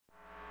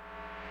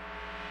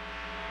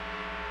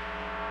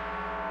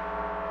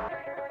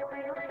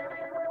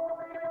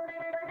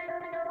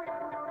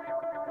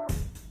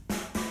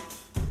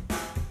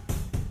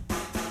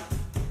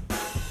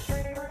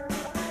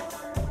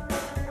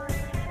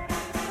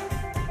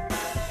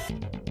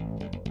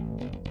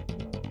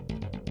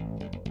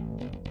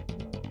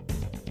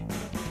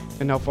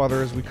And now,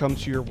 Father, as we come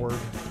to your word,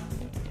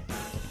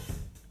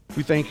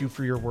 we thank you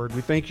for your word.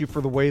 We thank you for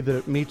the way that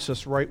it meets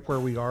us right where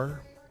we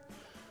are.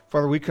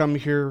 Father, we come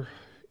here,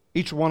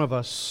 each one of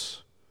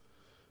us,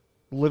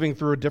 living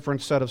through a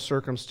different set of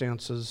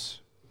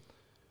circumstances,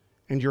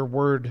 and your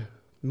word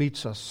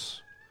meets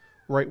us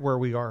right where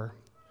we are.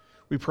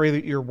 We pray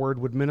that your word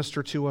would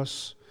minister to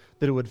us,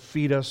 that it would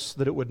feed us,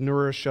 that it would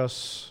nourish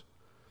us,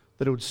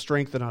 that it would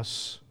strengthen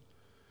us,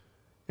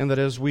 and that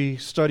as we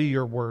study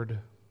your word,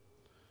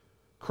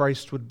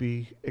 Christ would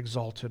be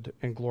exalted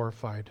and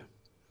glorified.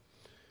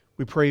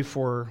 We pray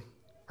for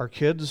our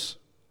kids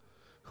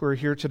who are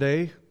here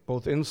today,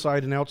 both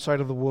inside and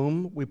outside of the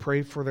womb. We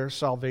pray for their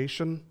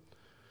salvation.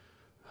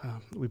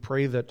 We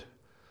pray that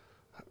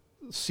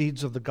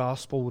seeds of the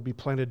gospel would be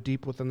planted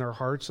deep within their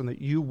hearts, and that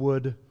you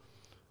would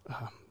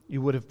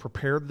have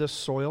prepared this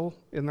soil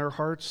in their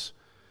hearts,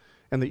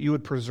 and that you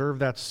would preserve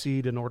that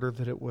seed in order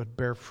that it would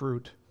bear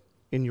fruit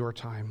in your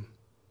time.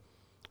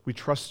 We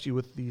trust you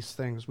with these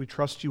things. We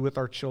trust you with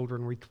our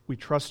children. We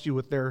trust you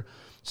with their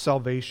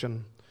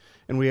salvation.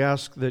 And we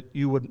ask that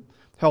you would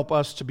help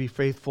us to be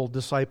faithful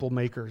disciple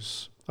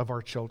makers of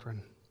our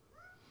children.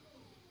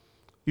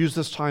 Use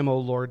this time, O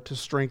Lord, to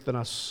strengthen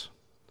us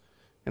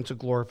and to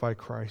glorify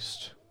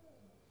Christ.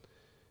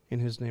 In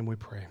his name we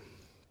pray.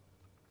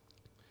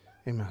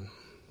 Amen.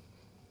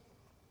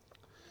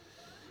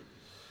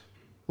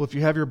 Well, if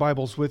you have your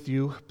Bibles with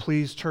you,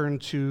 please turn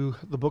to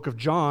the book of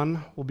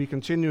John. We'll be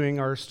continuing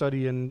our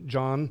study in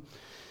John.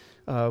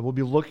 We'll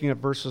be looking at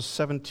verses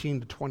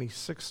 17 to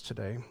 26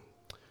 today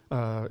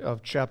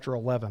of chapter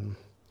 11.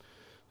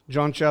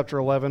 John chapter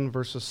 11,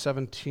 verses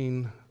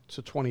 17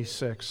 to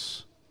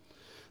 26.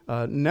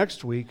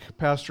 Next week,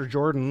 Pastor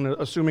Jordan,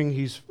 assuming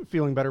he's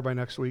feeling better by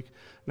next week,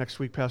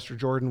 Pastor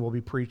Jordan will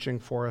be preaching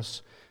for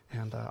us,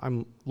 and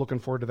I'm looking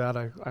forward to that.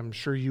 I'm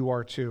sure you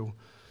are too.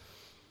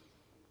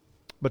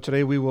 But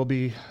today we will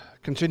be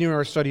continuing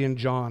our study in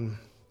John.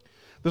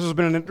 This has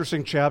been an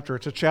interesting chapter.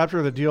 It's a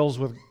chapter that deals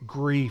with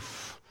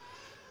grief.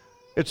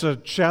 It's a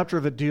chapter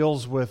that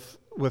deals with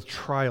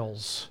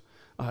trials.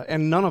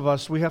 And none of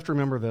us, we have to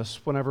remember this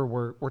whenever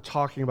we're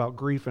talking about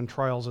grief and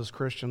trials as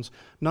Christians,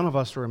 none of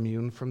us are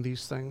immune from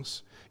these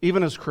things.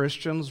 Even as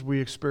Christians, we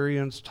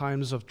experience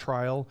times of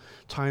trial,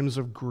 times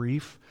of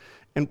grief,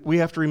 and we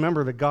have to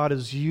remember that God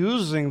is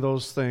using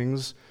those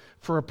things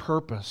for a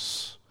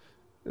purpose,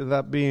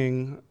 that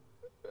being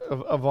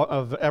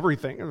of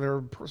everything. There,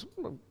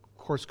 of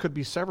course, could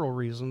be several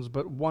reasons,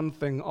 but one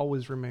thing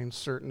always remains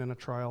certain in a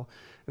trial,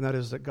 and that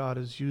is that God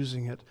is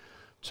using it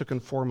to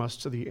conform us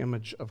to the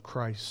image of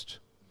Christ.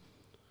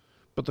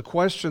 But the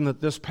question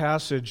that this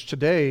passage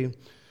today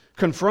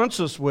confronts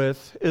us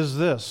with is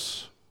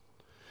this: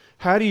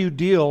 how do you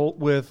deal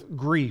with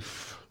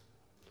grief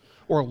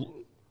or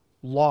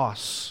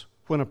loss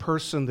when a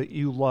person that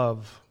you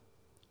love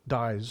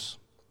dies?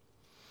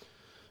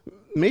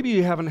 Maybe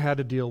you haven't had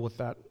to deal with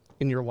that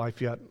in your life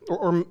yet,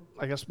 or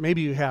I guess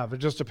maybe you have. It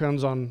just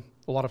depends on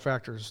a lot of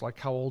factors, like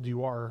how old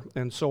you are,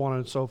 and so on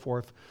and so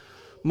forth.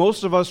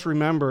 Most of us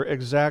remember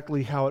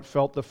exactly how it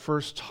felt the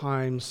first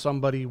time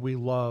somebody we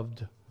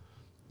loved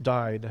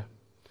died.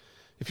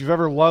 If you've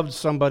ever loved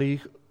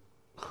somebody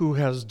who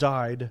has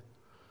died,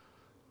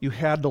 you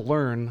had to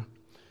learn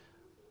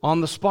on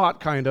the spot,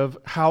 kind of,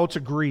 how to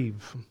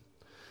grieve.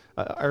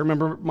 I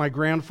remember my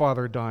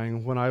grandfather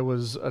dying when I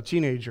was a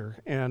teenager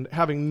and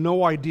having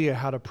no idea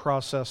how to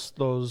process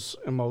those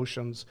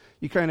emotions.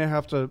 You kind of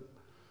have to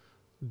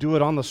do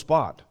it on the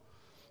spot.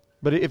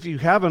 But if you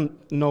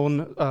haven't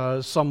known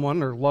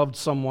someone or loved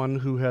someone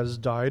who has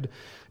died,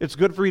 it's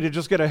good for you to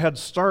just get a head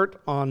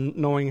start on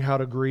knowing how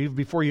to grieve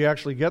before you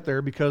actually get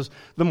there, because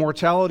the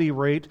mortality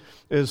rate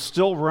is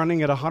still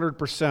running at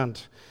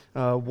 100%.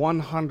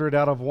 100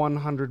 out of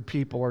 100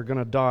 people are going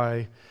to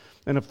die.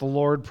 And if the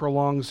Lord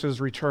prolongs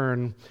his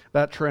return,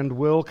 that trend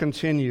will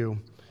continue.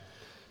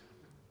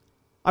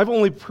 I've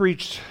only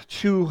preached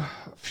 2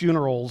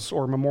 funerals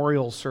or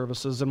memorial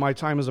services in my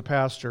time as a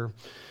pastor.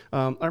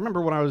 I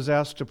remember when I was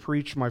asked to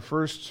preach my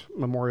first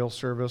memorial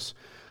service,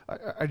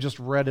 I just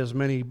read as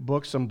many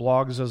books and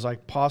blogs as I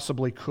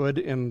possibly could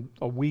in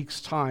a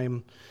week's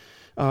time.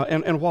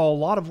 And while a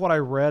lot of what I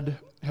read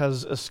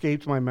has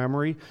escaped my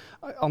memory,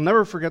 I'll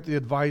never forget the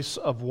advice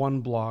of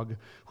one blog,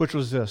 which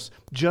was this: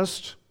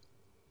 just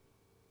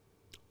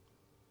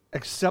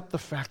accept the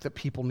fact that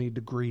people need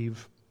to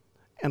grieve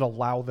and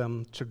allow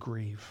them to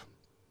grieve.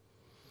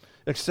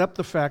 Accept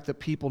the fact that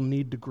people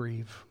need to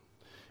grieve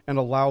and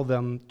allow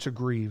them to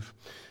grieve.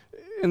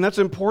 And that's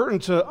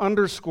important to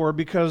underscore,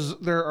 because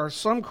there are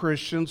some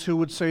Christians who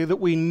would say that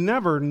we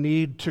never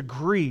need to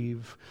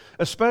grieve,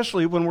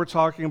 especially when we're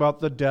talking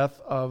about the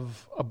death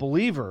of a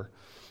believer.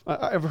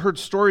 I've heard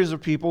stories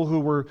of people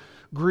who were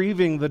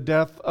grieving the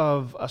death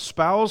of a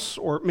spouse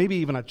or maybe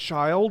even a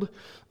child,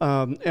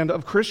 and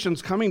of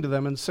Christians coming to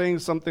them and saying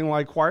something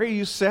like, "Why are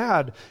you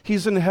sad?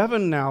 He's in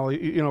heaven now,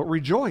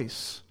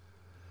 rejoice."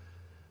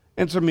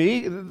 And to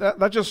me,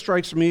 that just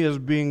strikes me as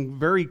being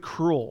very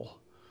cruel,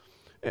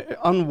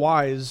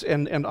 unwise,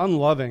 and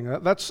unloving.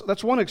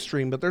 That's one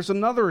extreme, but there's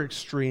another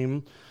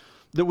extreme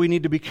that we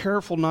need to be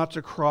careful not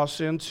to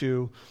cross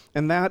into,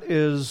 and that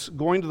is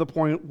going to the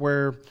point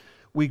where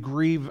we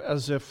grieve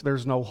as if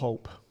there's no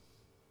hope.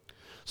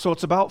 So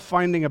it's about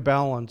finding a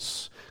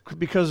balance,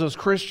 because as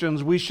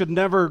Christians, we should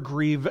never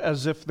grieve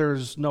as if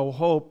there's no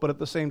hope, but at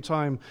the same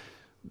time,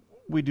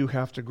 we do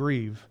have to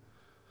grieve.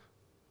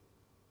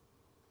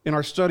 In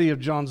our study of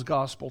John's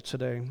Gospel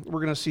today,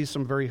 we're going to see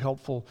some very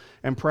helpful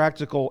and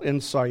practical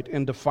insight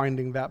into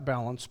finding that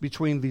balance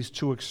between these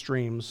two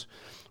extremes.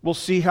 We'll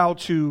see how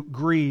to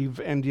grieve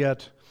and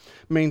yet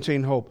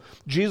maintain hope.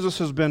 Jesus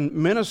has been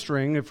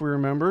ministering, if we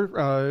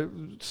remember,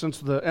 since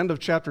the end of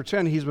chapter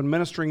 10, he's been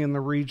ministering in the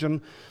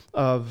region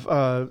of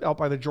out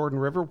by the Jordan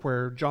River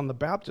where John the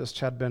Baptist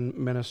had been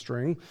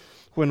ministering.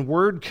 When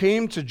word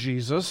came to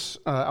Jesus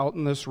out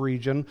in this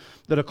region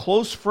that a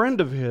close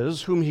friend of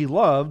his, whom he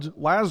loved,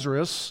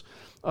 Lazarus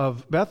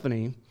of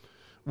Bethany,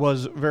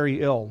 was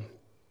very ill.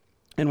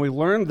 And we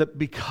learned that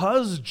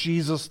because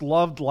Jesus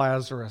loved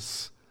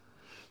Lazarus,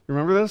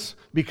 remember this?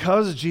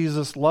 Because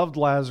Jesus loved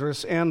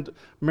Lazarus and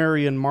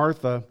Mary and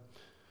Martha,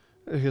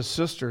 his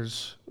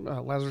sisters,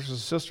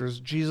 Lazarus' sisters,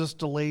 Jesus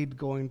delayed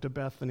going to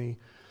Bethany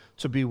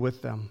to be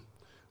with them.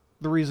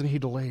 The reason he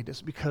delayed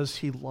is because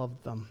he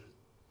loved them.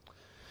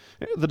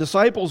 The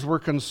disciples were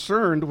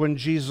concerned when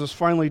Jesus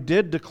finally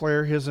did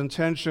declare his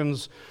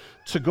intentions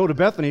to go to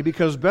Bethany,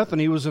 because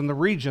Bethany was in the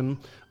region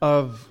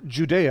of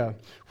Judea,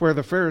 where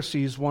the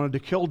Pharisees wanted to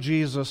kill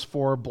Jesus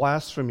for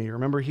blasphemy.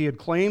 Remember, he had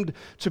claimed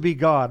to be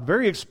God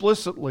very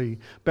explicitly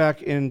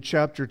back in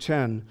chapter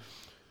 10.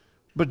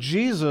 But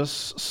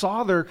Jesus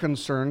saw their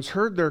concerns,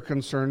 heard their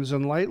concerns,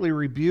 and lightly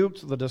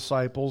rebuked the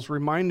disciples,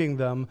 reminding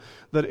them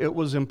that it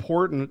was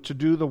important to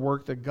do the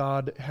work that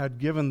God had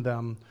given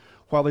them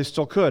while they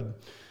still could.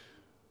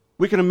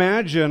 We can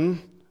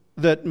imagine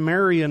that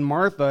Mary and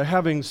Martha,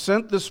 having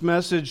sent this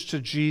message to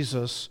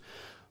Jesus,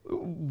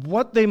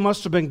 what they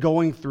must have been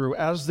going through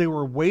as they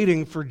were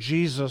waiting for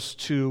Jesus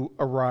to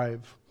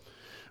arrive.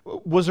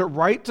 Was it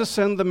right to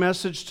send the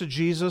message to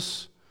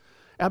Jesus?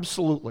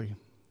 Absolutely.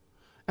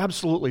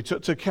 Absolutely.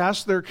 To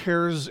cast their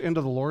cares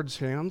into the Lord's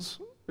hands,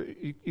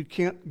 you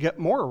can't get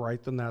more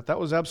right than that. That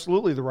was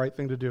absolutely the right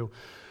thing to do.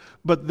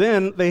 But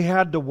then they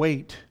had to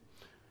wait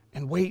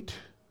and wait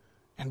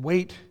and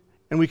wait.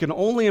 And we can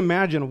only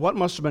imagine what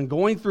must have been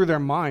going through their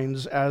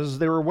minds as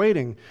they were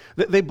waiting.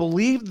 They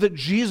believed that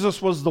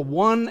Jesus was the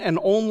one and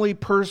only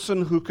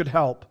person who could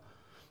help,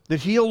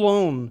 that he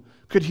alone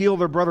could heal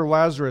their brother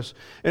Lazarus.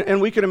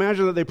 And we can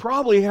imagine that they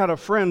probably had a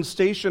friend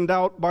stationed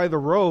out by the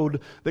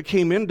road that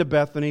came into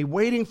Bethany,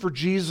 waiting for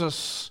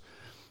Jesus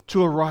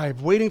to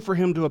arrive, waiting for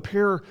him to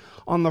appear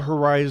on the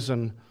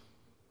horizon.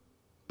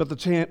 But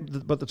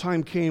the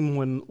time came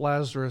when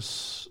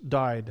Lazarus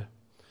died,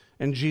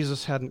 and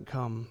Jesus hadn't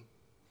come.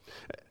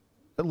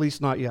 At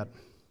least not yet.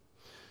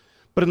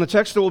 But in the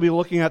text that we'll be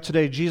looking at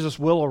today, Jesus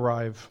will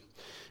arrive,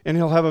 and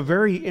he'll have a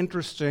very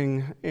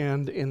interesting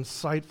and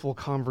insightful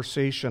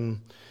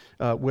conversation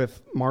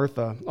with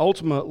Martha.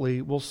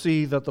 Ultimately, we'll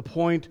see that the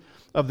point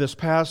of this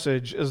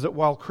passage is that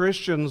while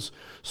Christians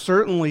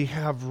certainly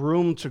have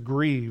room to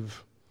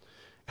grieve,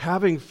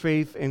 having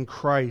faith in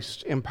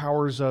Christ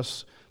empowers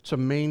us to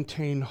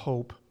maintain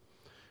hope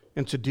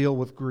and to deal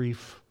with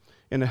grief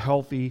in a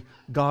healthy,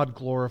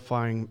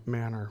 God-glorifying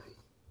manner.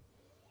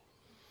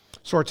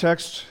 So our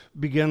text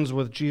begins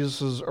with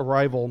Jesus'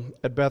 arrival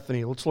at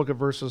Bethany. Let's look at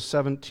verses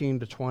 17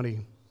 to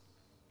 20.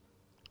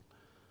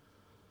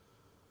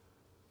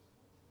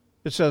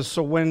 It says,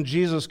 "So when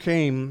Jesus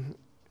came,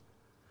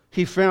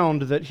 he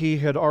found that he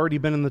had already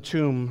been in the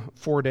tomb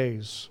 4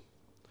 days.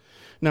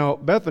 Now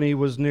Bethany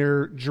was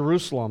near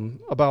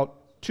Jerusalem,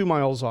 about 2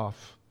 miles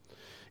off,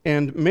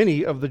 and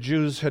many of the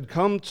Jews had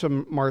come to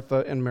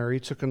Martha and Mary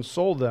to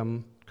console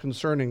them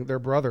concerning their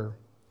brother.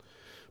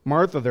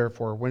 Martha,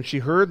 therefore, when she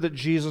heard that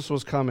Jesus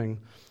was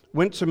coming,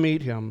 went to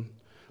meet him,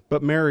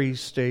 but Mary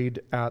stayed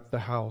at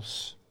the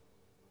house."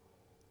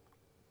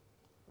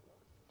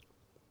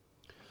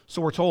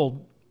 So we're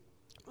told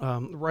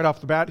right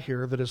off the bat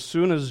here that as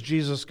soon as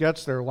Jesus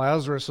gets there,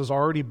 Lazarus has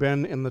already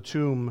been in the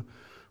tomb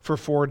for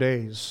 4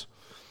 days.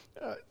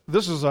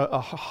 This is a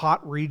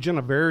hot region,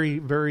 a very,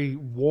 very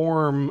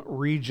warm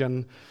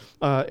region,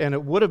 and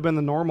it would have been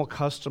the normal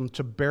custom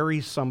to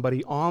bury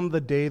somebody on the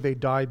day they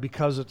died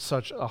because it's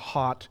such a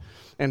hot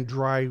and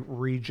dry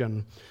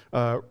region.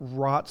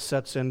 Rot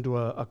sets into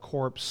a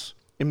corpse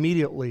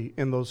immediately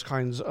in those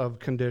kinds of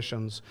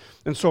conditions.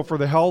 And so for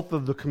the health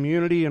of the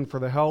community and for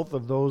the health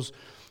of those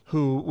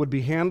who would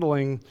be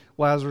handling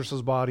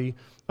Lazarus' body,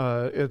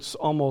 it's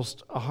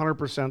almost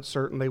 100%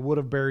 certain they would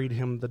have buried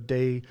him the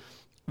day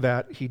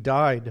that he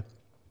died.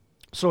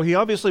 So he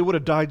obviously would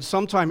have died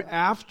sometime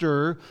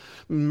after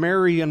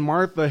Mary and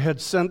Martha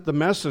had sent the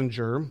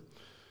messenger,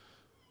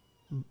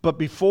 but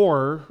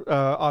before,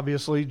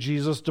 obviously,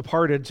 Jesus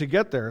departed to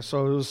get there.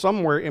 So it was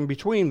somewhere in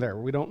between there.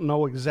 We don't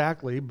know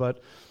exactly,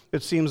 but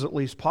it seems at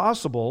least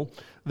possible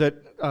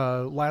that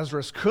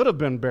Lazarus could have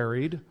been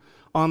buried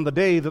on the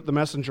day that the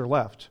messenger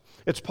left.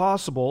 It's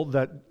possible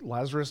that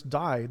Lazarus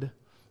died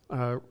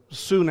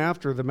soon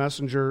after the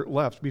messenger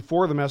left,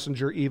 before the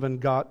messenger even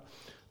got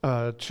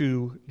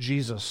to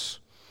Jesus.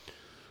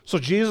 So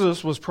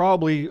Jesus was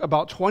probably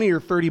about 20 or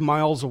 30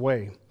 miles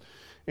away.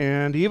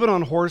 And even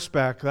on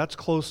horseback, that's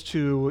close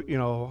to,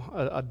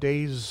 a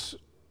day's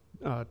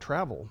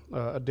travel,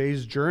 a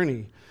day's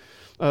journey.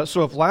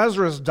 So if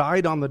Lazarus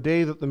died on the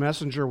day that the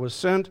messenger was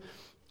sent,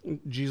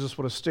 Jesus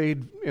would have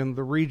stayed in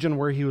the region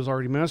where he was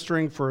already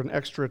ministering for an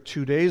extra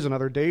 2 days,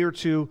 another day or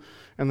two,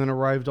 and then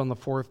arrived on the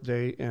fourth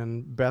day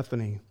in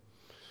Bethany.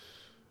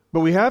 But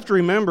we have to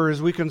remember,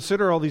 as we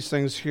consider all these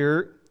things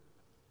here,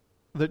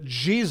 that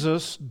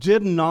Jesus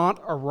did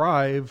not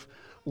arrive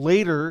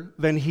later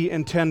than he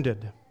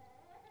intended.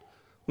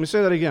 Let me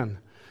say that again.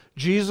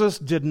 Jesus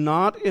did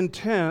not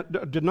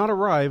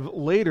arrive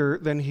later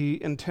than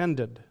he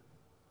intended.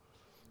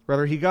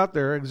 Rather, he got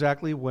there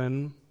exactly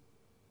when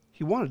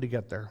he wanted to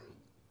get there.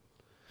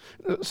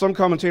 Some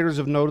commentators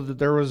have noted that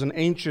there was an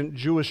ancient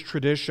Jewish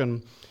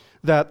tradition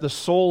that the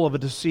soul of a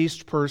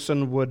deceased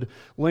person would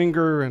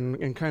linger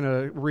and kind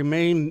of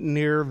remain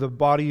near the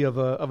body of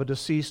a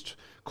deceased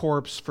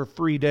corpse for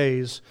 3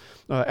 days,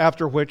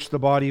 after which the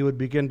body would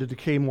begin to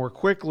decay more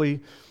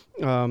quickly.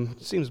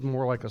 Seems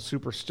more like a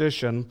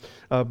superstition,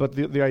 but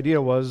the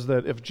idea was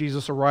that if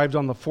Jesus arrived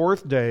on the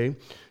fourth day,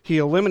 he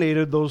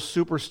eliminated those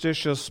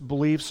superstitious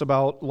beliefs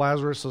about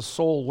Lazarus'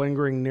 soul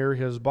lingering near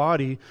his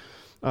body,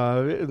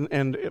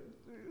 and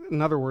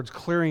in other words,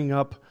 clearing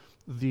up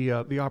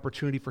the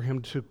opportunity for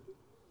him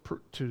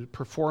to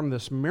perform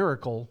this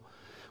miracle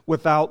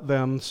without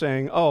them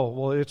saying, oh,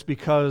 well, it's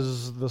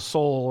because the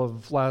soul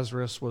of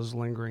Lazarus was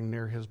lingering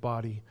near his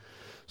body.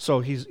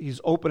 So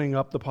he's opening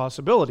up the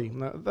possibility.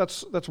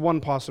 That's one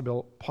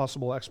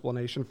possible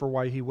explanation for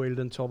why he waited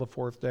until the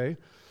fourth day.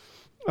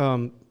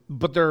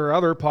 But there are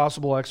other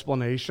possible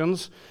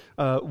explanations.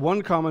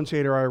 One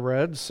commentator I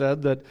read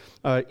said that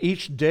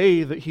each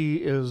day that he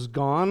is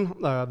gone,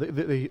 that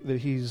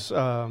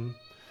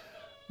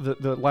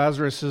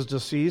Lazarus is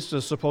deceased,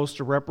 is supposed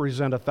to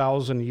represent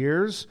 1,000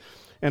 years,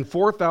 and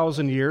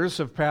 4,000 years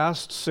have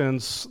passed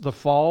since the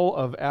fall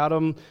of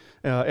Adam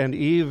and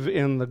Eve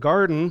in the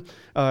garden,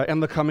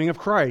 and the coming of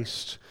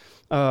Christ.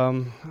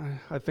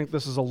 I think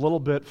this is a little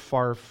bit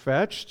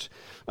far-fetched,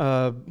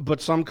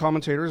 but some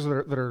commentators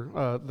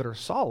that are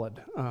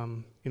solid,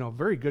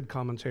 very good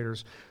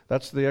commentators,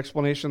 that's the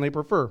explanation they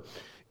prefer.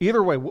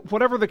 Either way,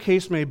 whatever the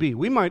case may be,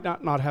 we might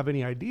not have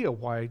any idea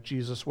why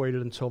Jesus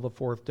waited until the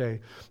fourth day,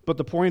 but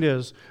the point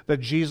is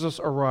that Jesus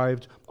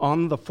arrived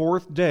on the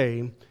fourth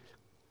day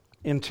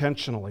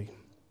intentionally.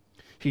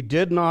 He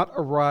did not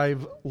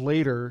arrive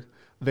later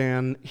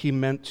than he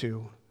meant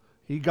to.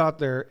 He got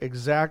there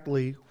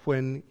exactly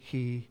when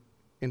he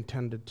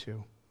intended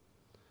to.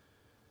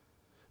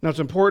 Now, it's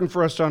important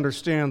for us to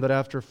understand that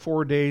after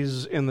 4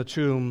 days in the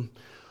tomb,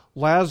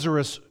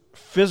 Lazarus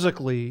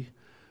physically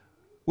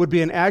would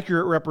be an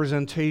accurate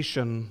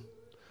representation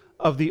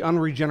of the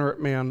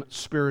unregenerate man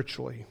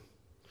spiritually.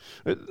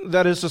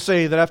 That is to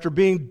say that after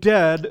being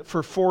dead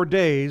for 4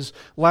 days,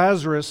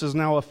 Lazarus is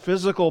now a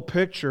physical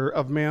picture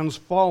of man's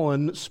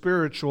fallen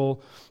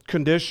spiritual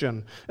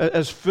condition,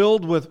 as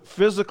filled with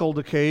physical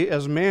decay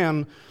as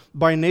man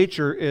by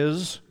nature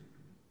is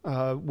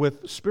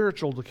with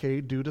spiritual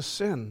decay due to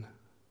sin.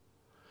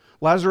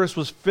 Lazarus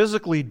was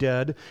physically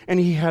dead, and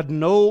he had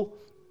no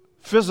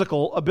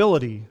physical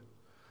ability,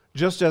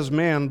 just as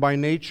man by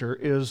nature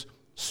is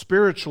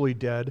spiritually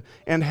dead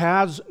and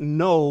has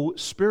no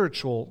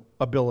spiritual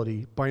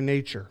ability by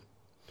nature.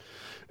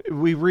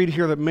 We read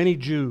here that many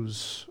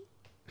Jews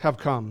have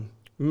come.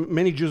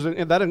 Many Jews,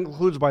 and that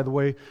includes, by the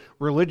way,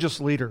 religious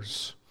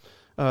leaders.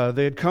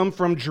 They had come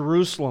from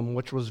Jerusalem,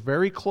 which was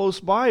very close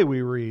by,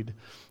 we read,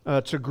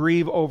 to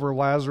grieve over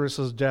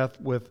Lazarus' death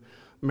with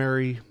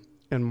Mary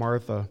and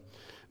Martha.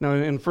 Now,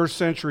 in first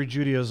century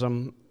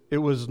Judaism, it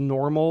was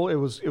normal, it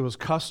was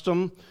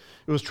custom,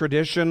 it was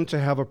tradition to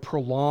have a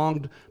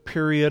prolonged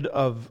period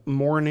of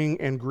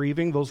mourning and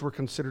grieving. Those were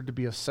considered to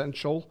be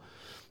essential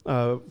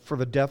for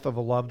the death of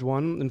a loved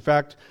one. In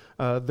fact,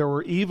 there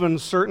were even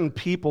certain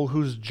people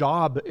whose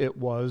job it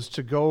was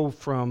to go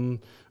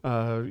from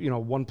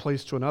one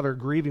place to another,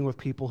 grieving with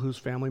people whose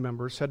family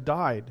members had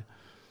died.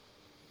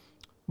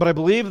 But I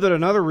believe that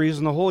another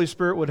reason the Holy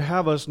Spirit would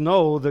have us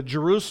know that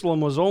Jerusalem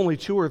was only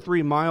 2 or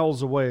 3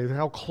 miles away,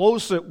 how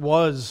close it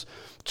was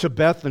to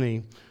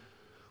Bethany,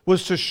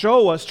 was to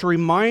show us, to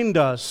remind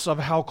us of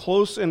how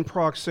close in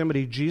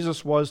proximity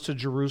Jesus was to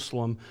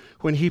Jerusalem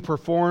when he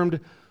performed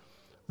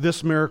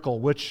this miracle,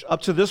 which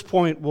up to this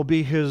point will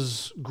be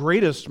his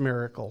greatest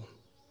miracle.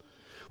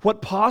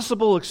 What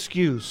possible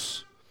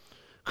excuse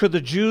could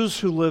the Jews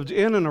who lived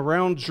in and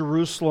around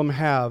Jerusalem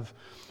have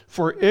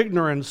for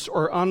ignorance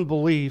or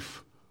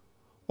unbelief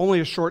only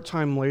a short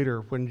time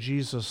later when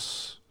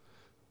Jesus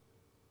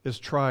is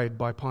tried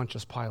by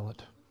Pontius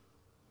Pilate?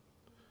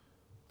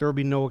 There would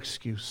be no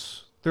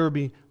excuse. There would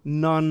be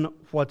none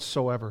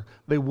whatsoever.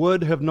 They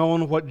would have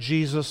known what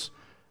Jesus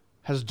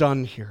has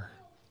done here.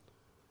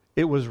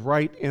 It was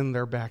right in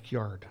their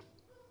backyard.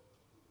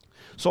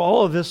 So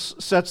all of this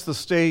sets the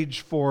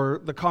stage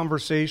for the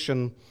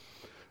conversation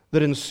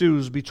that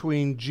ensues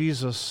between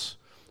Jesus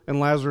and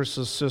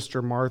Lazarus'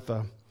 sister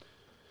Martha.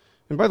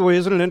 And by the way,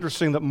 isn't it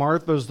interesting that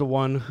Martha is the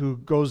one who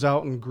goes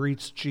out and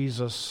greets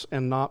Jesus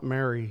and not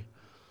Mary?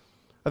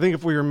 I think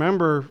if we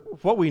remember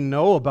what we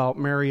know about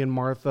Mary and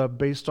Martha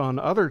based on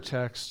other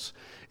texts,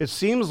 it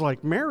seems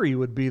like Mary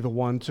would be the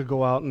one to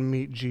go out and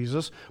meet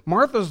Jesus.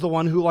 Martha's the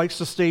one who likes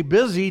to stay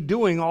busy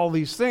doing all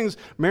these things.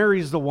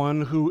 Mary's the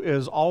one who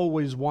is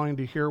always wanting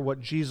to hear what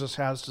Jesus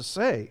has to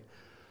say.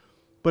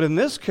 But in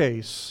this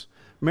case,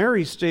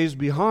 Mary stays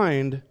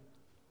behind.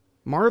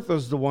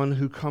 Martha's the one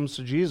who comes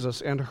to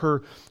Jesus, and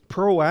her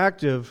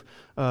proactive,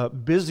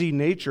 busy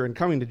nature in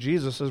coming to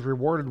Jesus is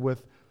rewarded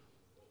with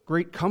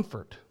great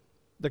comfort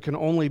that can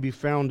only be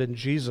found in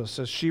Jesus,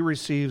 as she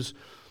receives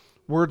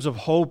words of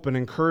hope and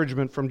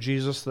encouragement from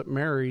Jesus that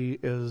Mary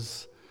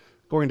is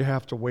going to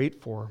have to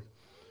wait for.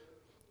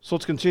 So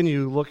let's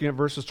continue looking at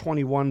verses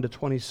 21 to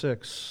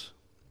 26.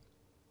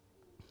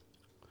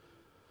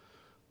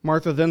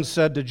 Martha then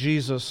said to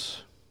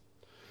Jesus,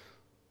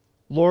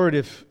 "Lord,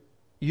 if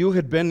you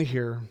had been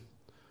here,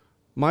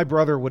 my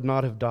brother would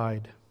not have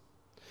died.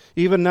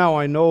 Even now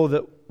I know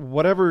that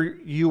whatever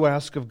you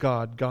ask of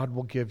God, God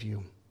will give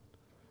you."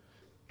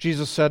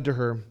 Jesus said to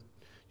her,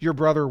 "Your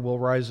brother will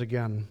rise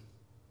again."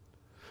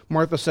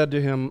 Martha said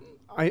to him,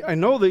 I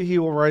know that he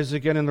will rise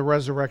again in the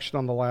resurrection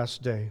on the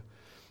last day."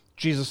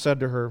 Jesus said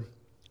to her,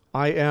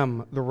 "I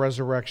am the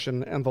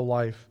resurrection and the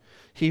life.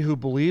 He who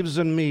believes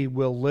in me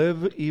will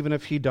live even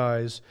if he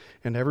dies,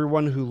 and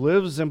everyone who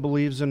lives and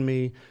believes in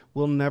me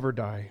will never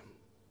die."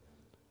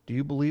 Do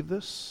you believe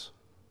this?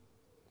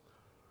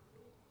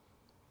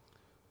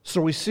 So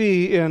we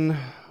see in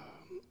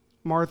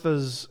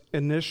Martha's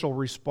initial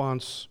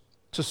response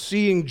to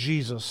seeing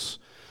Jesus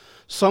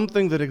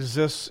something that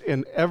exists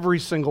in every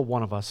single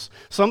one of us,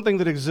 something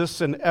that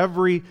exists in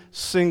every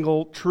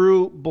single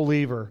true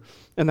believer,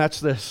 and that's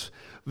this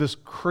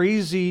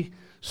crazy,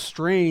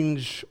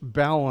 strange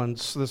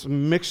balance, this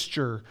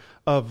mixture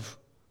of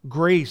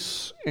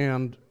grace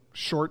and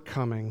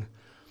shortcoming,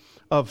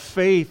 of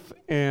faith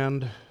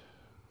and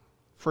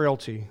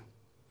frailty.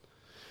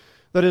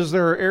 That is,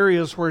 there are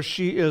areas where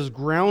she is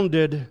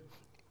grounded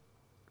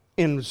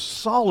in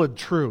solid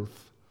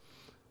truth,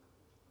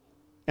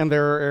 and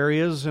there are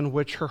areas in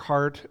which her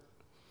heart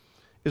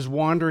is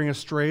wandering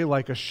astray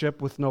like a ship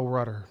with no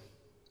rudder.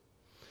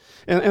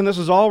 And this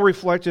is all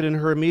reflected in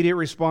her immediate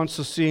response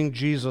to seeing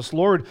Jesus.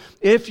 "Lord,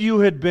 if you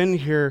had been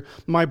here,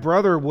 my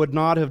brother would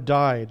not have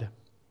died."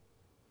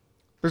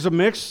 There's a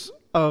mix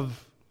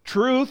of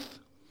truth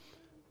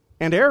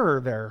and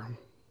error there.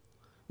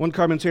 One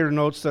commentator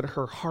notes that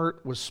her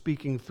heart was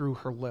speaking through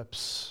her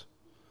lips.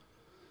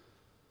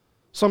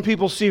 Some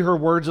people see her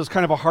words as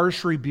kind of a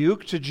harsh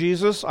rebuke to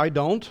Jesus. I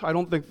don't. I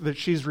don't think that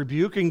she's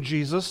rebuking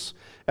Jesus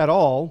at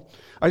all.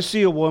 I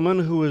see a woman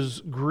who is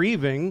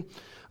grieving,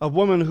 a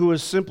woman who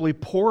is simply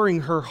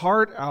pouring her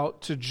heart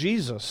out to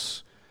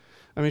Jesus.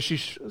 I mean,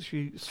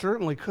 she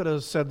certainly could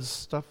have said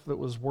stuff that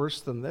was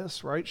worse than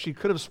this, right? She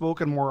could have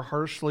spoken more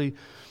harshly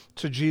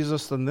to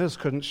Jesus than this,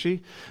 couldn't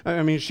she?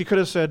 I mean, she could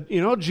have said,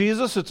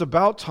 "Jesus, it's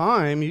about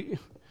time.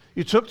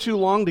 You took too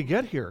long to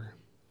get here."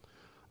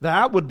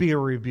 That would be a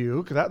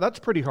rebuke. That's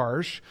pretty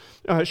harsh.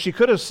 She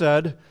could have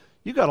said,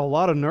 "You got a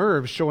lot of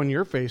nerve showing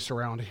your face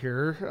around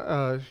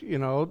here."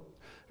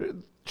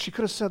 She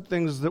could have said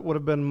things that would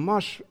have been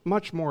much,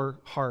 much more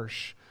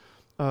harsh,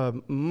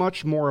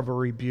 much more of a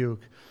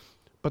rebuke.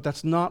 But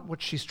that's not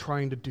what she's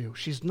trying to do.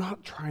 She's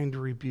not trying to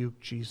rebuke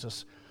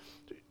Jesus.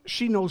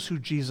 She knows who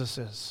Jesus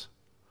is.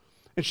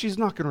 And she's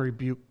not going to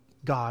rebuke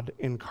God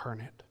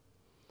incarnate.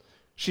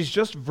 She's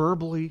just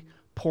verbally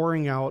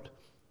pouring out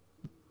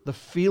the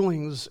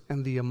feelings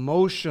and the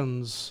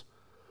emotions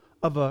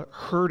of a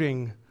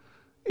hurting,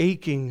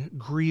 aching,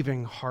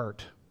 grieving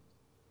heart.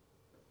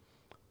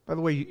 By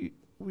the way,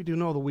 we do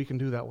know that we can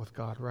do that with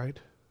God, right?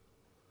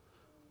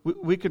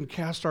 We can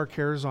cast our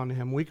cares on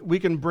Him. We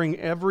can bring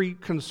every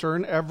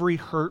concern, every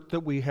hurt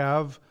that we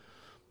have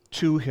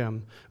to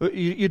Him.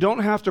 You don't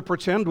have to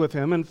pretend with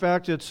Him. In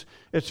fact, it's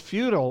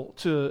futile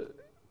to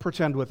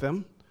pretend with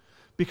Him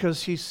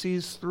because He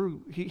sees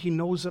through. He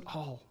knows it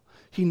all.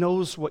 He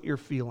knows what you're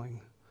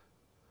feeling.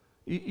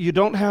 You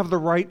don't have the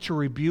right to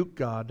rebuke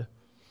God.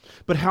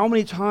 But how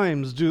many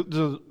times do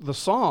the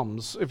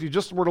Psalms, if you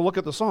just were to look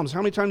at the Psalms,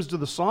 how many times do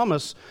the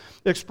psalmists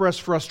express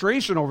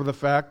frustration over the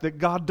fact that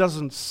God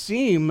doesn't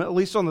seem, at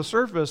least on the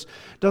surface,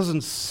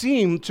 doesn't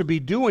seem to be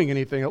doing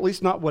anything, at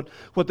least not what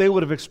they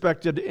would have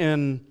expected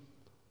in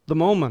the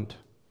moment?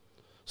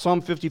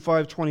 Psalm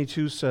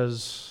 55:22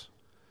 says,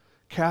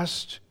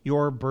 "Cast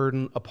your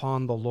burden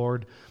upon the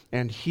Lord,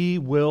 and He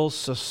will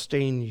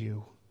sustain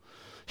you.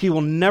 He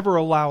will never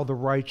allow the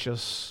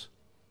righteous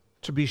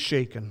to be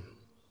shaken."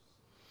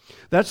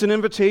 That's an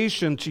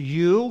invitation to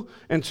you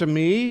and to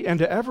me and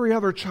to every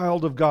other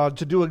child of God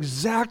to do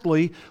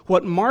exactly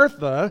what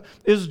Martha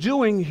is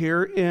doing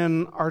here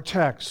in our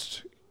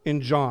text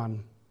in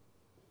John.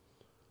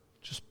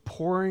 Just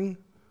pouring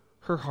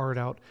her heart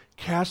out,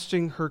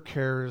 casting her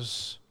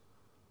cares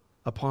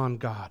upon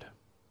God.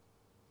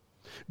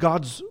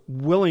 God's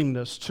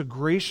willingness to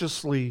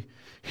graciously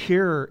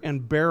hear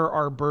and bear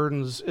our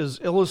burdens is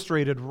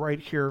illustrated right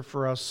here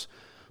for us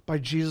by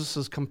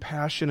Jesus'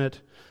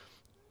 compassionate,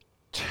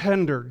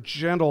 tender,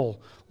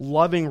 gentle,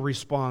 loving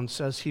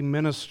response as he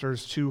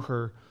ministers to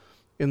her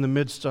in the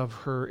midst of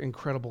her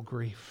incredible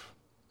grief.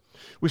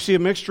 We see a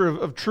mixture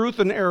of truth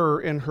and error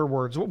in her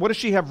words. What does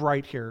she have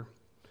right here?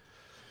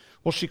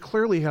 Well, she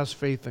clearly has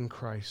faith in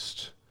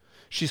Christ.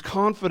 She's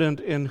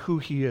confident in who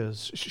he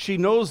is. She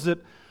knows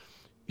that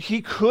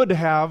he could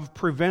have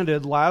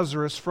prevented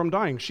Lazarus from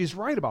dying. She's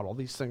right about all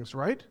these things,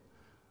 right?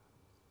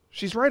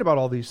 She's right about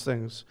all these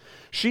things.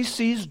 She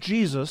sees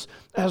Jesus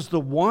as the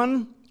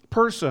one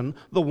person,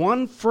 the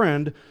one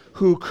friend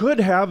who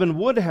could have and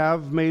would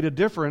have made a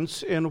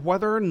difference in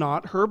whether or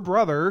not her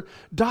brother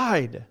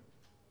died.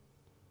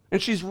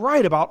 And she's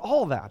right about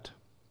all that.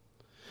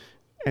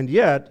 And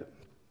yet,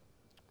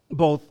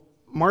 both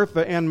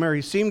Martha and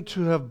Mary seem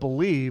to have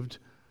believed,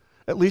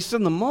 at least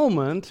in the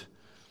moment,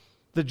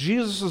 that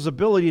Jesus'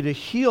 ability to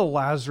heal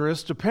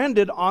Lazarus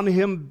depended on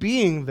him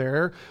being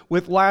there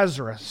with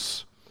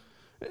Lazarus.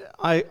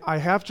 I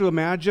have to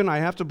imagine, I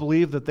have to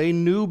believe that they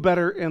knew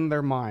better in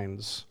their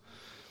minds.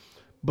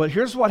 But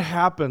here's what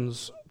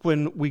happens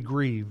when we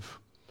grieve.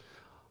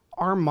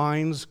 Our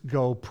minds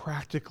go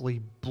practically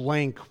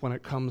blank when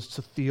it comes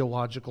to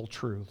theological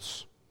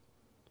truths.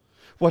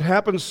 What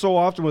happens so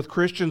often with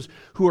Christians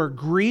who are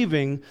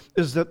grieving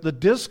is that the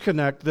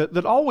disconnect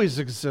that always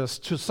exists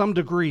to some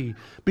degree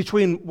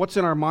between what's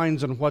in our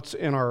minds and what's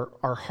in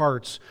our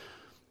hearts,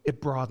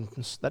 it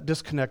broadens. That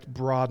disconnect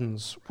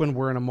broadens when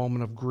we're in a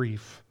moment of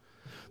grief.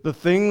 The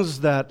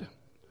things that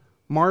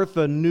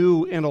Martha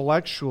knew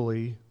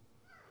intellectually,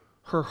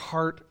 her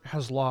heart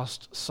has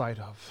lost sight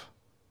of.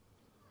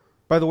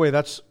 By the way,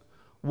 that's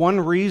one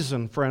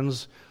reason,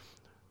 friends,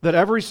 that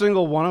every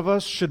single one of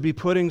us should be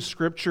putting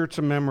Scripture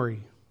to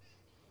memory.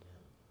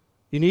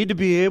 You need to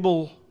be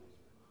able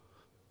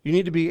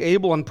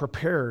and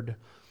prepared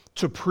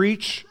to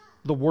preach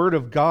the Word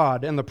of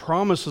God and the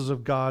promises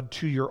of God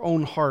to your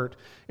own heart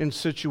in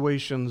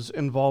situations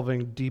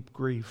involving deep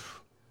grief.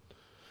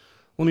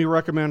 Let me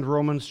recommend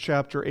Romans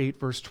chapter 8,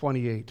 verse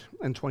 28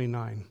 and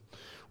 29,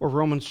 or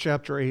Romans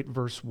chapter 8,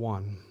 verse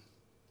 1.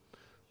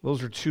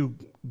 Those are two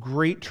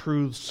great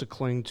truths to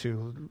cling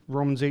to.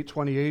 Romans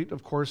 8:28,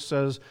 of course,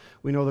 says,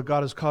 we know that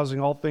God is causing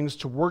all things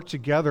to work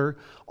together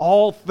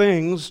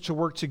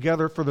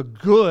for the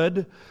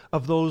good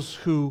of those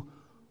who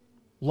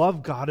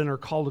love God and are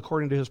called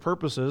according to his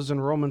purposes.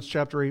 And Romans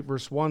chapter 8,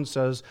 verse 1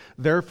 says,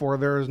 therefore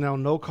there is now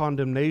no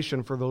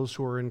condemnation for those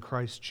who are in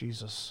Christ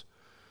Jesus.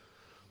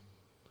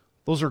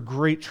 Those are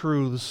great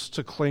truths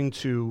to cling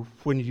to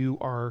when you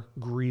are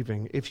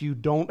grieving. If you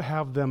don't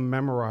have them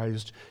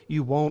memorized,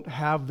 you won't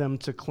have them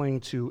to cling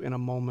to in a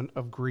moment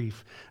of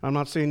grief. I'm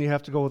not saying you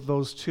have to go with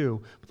those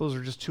two, but those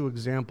are just two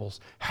examples.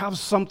 Have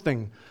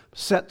something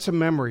set to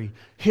memory,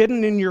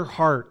 hidden in your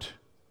heart,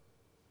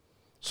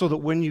 so that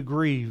when you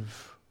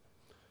grieve,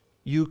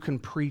 you can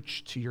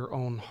preach to your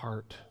own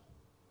heart.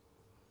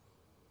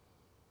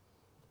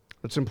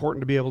 It's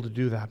important to be able to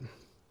do that.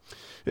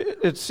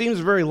 It seems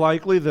very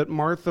likely that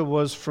Martha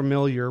was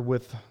familiar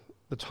with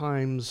the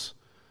times,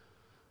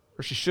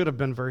 or she should have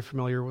been very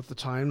familiar with the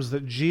times,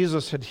 that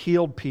Jesus had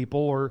healed people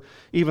or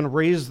even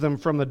raised them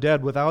from the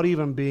dead without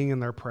even being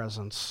in their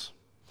presence,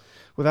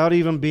 without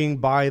even being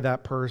by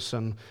that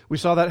person. We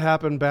saw that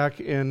happen back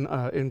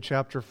in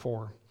chapter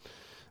 4,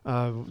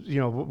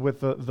 with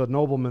the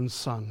nobleman's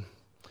son.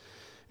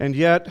 And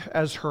yet,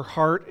 as her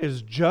heart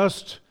is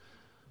just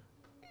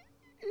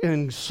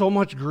in so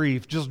much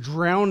grief, just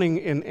drowning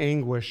in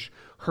anguish,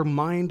 her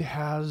mind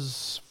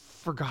has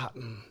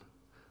forgotten.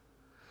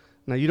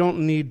 Now, you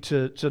don't need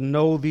to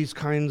know these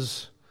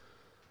kinds,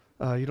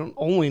 you don't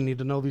only need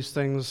to know these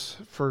things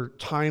for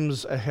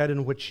times ahead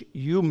in which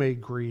you may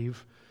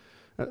grieve.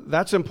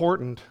 That's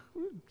important.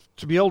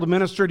 To be able to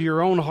minister to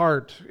your own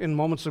heart in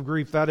moments of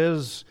grief, that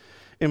is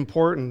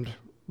important,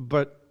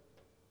 but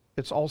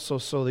it's also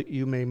so that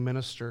you may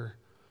minister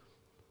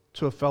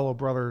to a fellow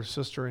brother or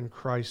sister in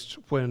Christ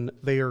when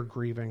they are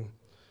grieving.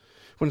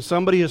 When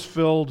somebody is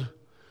filled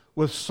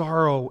with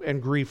sorrow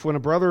and grief, when a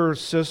brother or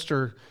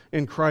sister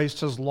in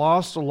Christ has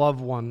lost a loved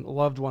one,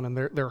 and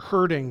they're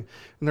hurting,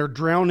 and they're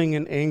drowning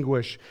in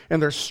anguish, and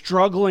they're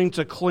struggling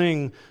to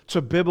cling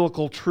to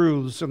biblical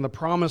truths and the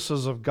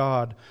promises of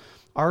God,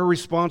 our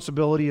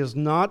responsibility is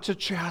not to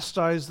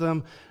chastise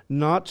them,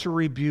 not to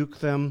rebuke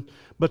them,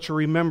 but to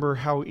remember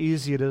how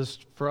easy it is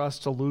for us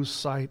to lose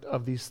sight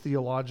of these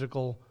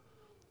theological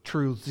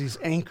truths, these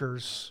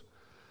anchors,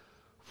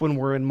 when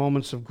we're in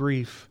moments of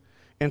grief,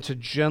 and to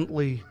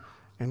gently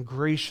and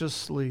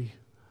graciously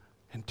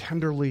and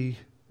tenderly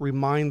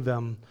remind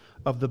them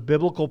of the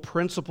biblical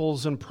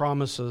principles and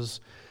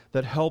promises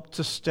that help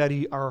to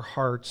steady our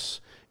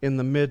hearts in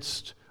the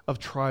midst of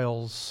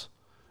trials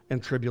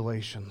and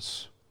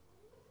tribulations.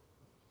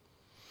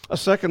 A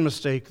second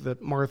mistake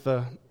that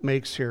Martha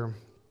makes here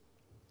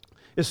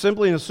is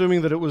simply in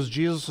assuming that it was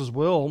Jesus'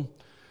 will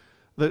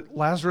that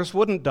Lazarus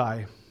wouldn't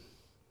die.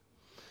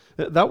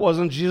 That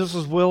wasn't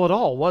Jesus' will at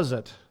all, was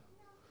it?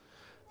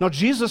 No,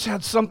 Jesus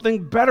had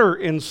something better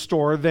in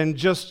store than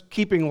just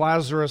keeping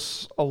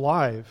Lazarus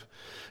alive.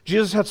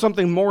 Jesus had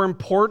something more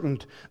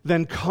important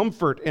than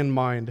comfort in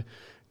mind.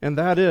 And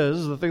that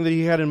is, the thing that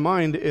he had in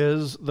mind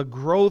is the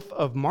growth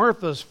of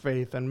Martha's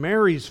faith and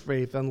Mary's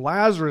faith and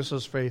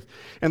Lazarus' faith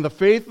and the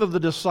faith of the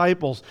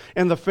disciples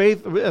and the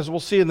faith, as we'll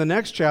see in the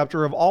next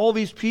chapter, of all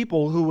these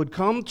people who would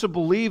come to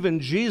believe in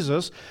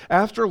Jesus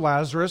after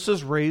Lazarus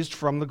is raised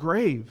from the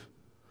grave.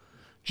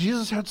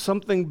 Jesus had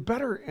something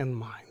better in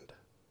mind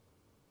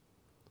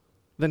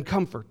than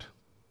comfort.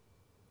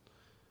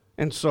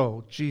 And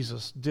so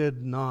Jesus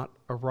did not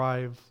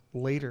arrive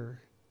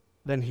later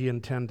than he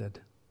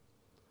intended.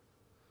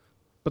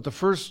 But the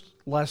first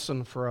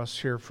lesson for us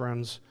here,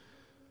 friends,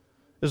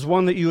 is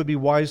one that you would be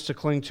wise to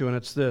cling to, and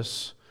it's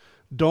this.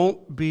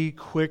 Don't be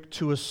quick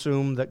to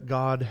assume that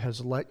God has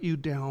let you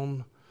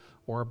down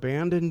or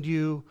abandoned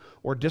you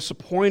or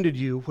disappointed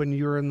you when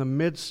you're in the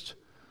midst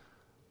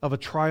of a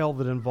trial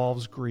that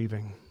involves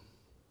grieving.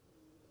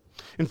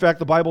 In fact,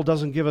 the Bible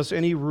doesn't give us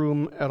any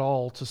room at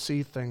all to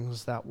see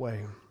things that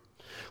way.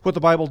 What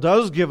the Bible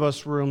does give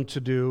us room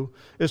to do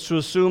is to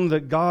assume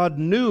that God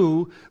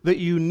knew that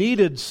you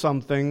needed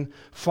something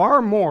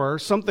far more,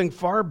 something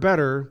far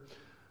better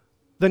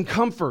than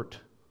comfort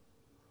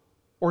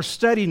or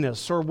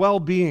steadiness or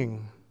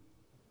well-being.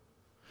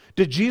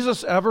 Did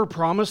Jesus ever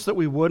promise that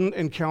we wouldn't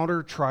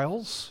encounter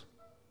trials?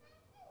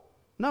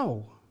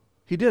 No,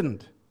 he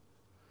didn't.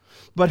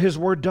 But his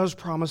word does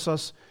promise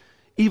us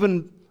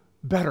even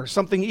better,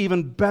 something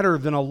even better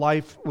than a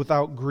life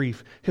without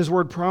grief. His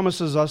word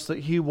promises us that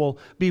he will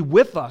be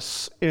with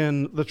us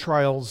in the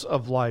trials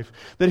of life,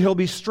 that he'll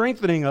be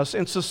strengthening us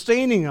and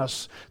sustaining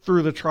us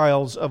through the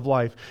trials of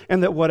life,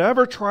 and that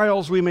whatever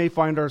trials we may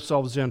find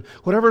ourselves in,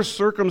 whatever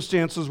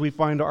circumstances we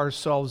find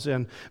ourselves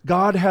in,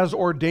 God has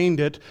ordained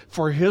it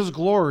for his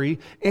glory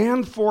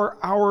and for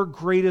our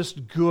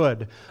greatest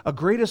good, a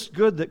greatest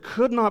good that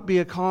could not be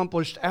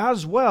accomplished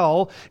as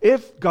well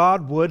if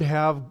God would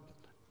have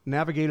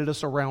navigated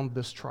us around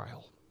this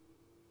trial.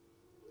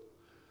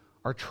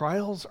 Our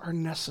trials are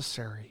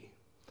necessary,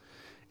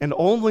 and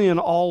only an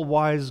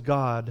all-wise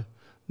God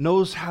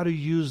knows how to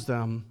use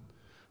them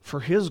for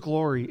his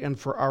glory and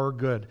for our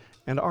good,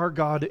 and our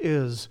God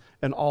is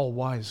an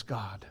all-wise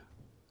God.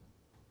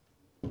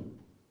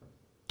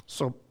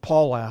 So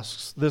Paul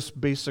asks this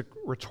basic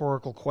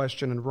rhetorical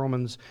question in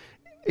Romans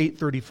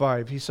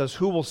 8:35. He says,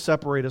 "Who will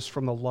separate us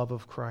from the love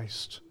of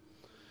Christ?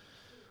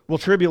 Will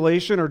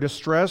tribulation or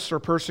distress or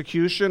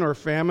persecution or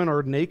famine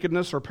or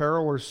nakedness or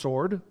peril or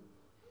sword?"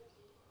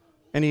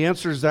 And he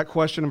answers that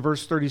question in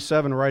verse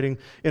 37, writing,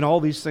 "In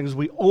all these things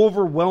we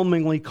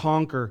overwhelmingly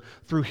conquer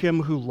through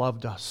him who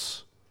loved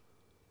us."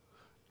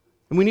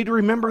 And we need to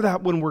remember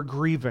that when we're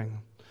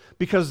grieving,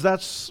 because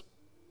that's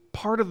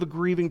part of the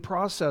grieving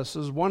process,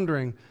 is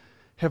wondering,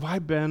 have I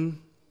been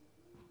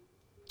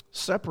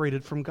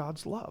separated from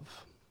God's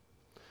love?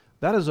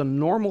 That is a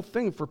normal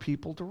thing for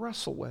people to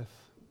wrestle with.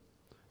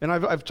 And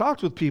I've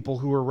talked with people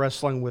who are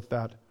wrestling with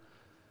that.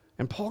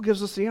 And Paul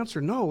gives us the answer.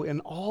 No,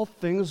 in all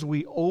things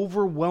we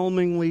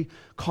overwhelmingly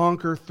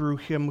conquer through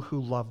him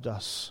who loved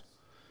us.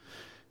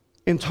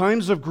 In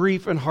times of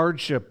grief and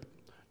hardship,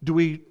 do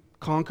we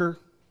conquer?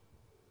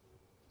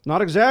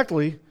 Not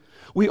exactly.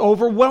 We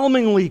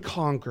overwhelmingly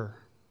conquer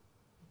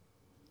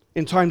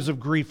in times of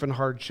grief and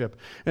hardship.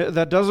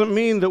 That doesn't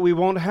mean that we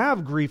won't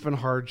have grief and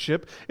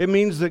hardship. It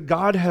means that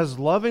God has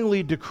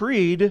lovingly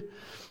decreed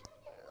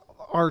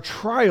our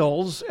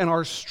trials and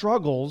our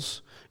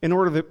struggles in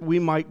order that we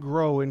might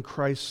grow in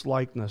Christ's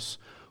likeness.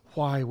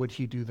 Why would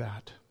he do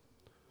that?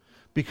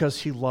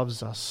 Because he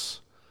loves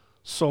us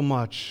so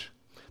much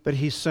that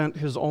he sent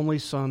his only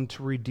Son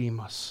to redeem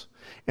us.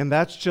 And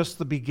that's just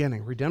the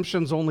beginning.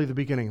 Redemption's only the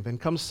beginning. Then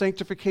comes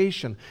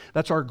sanctification.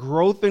 That's our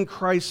growth in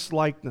Christ's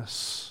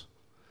likeness.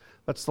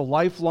 That's the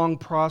lifelong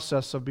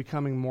process of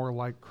becoming more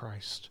like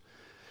Christ.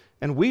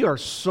 And we are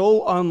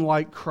so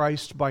unlike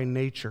Christ by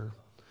nature.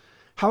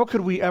 How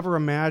could we ever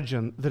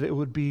imagine that it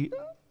would be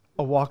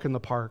a walk in the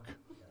park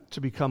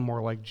to become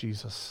more like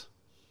Jesus?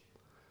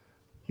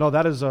 No,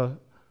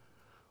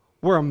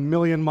 we're a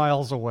million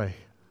miles away.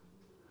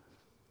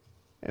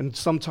 And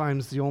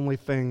sometimes the only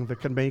thing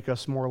that can make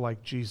us more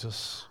like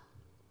Jesus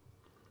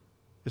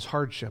is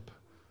hardship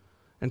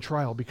and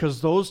trial, because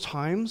those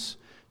times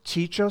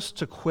teach us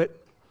to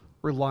quit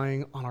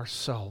relying on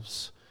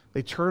ourselves.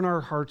 They turn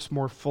our hearts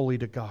more fully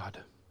to God.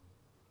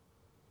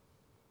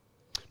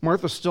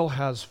 Martha still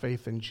has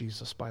faith in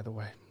Jesus, by the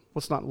way.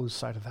 Let's not lose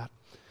sight of that.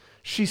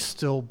 She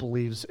still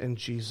believes in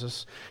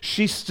Jesus.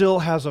 She still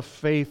has a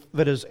faith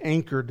that is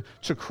anchored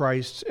to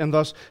Christ, and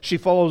thus she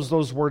follows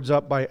those words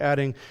up by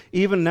adding,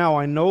 "Even now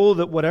I know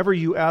that whatever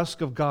you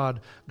ask of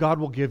God, God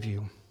will give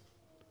you."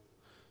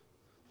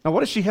 Now,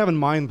 what does she have in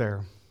mind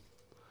there?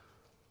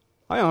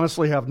 I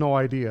honestly have no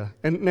idea,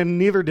 and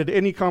neither did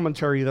any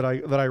commentary that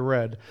I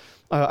read.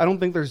 I don't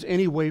think there's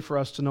any way for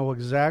us to know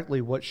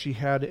exactly what she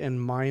had in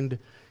mind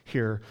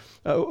here.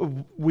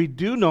 We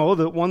do know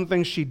that one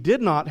thing she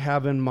did not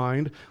have in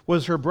mind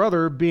was her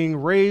brother being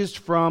raised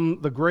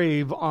from the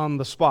grave on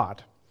the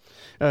spot.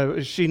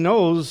 She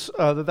knows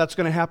that that's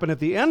going to happen at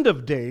the end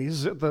of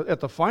days,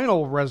 at the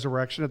final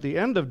resurrection, at the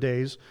end of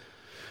days.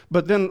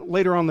 But then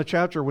later on in the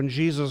chapter, when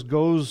Jesus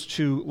goes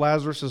to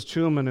Lazarus'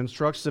 tomb and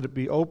instructs that it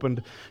be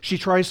opened, she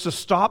tries to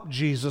stop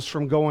Jesus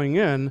from going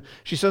in.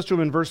 She says to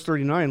him in verse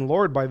 39,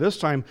 "Lord, by this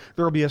time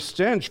there will be a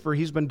stench, for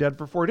he's been dead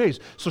for 4 days."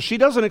 So she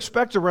doesn't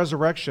expect a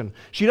resurrection.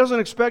 She doesn't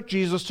expect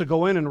Jesus to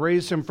go in and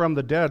raise him from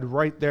the dead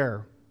right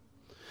there.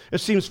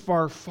 It seems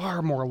far,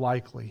 far more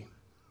likely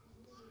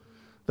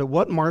that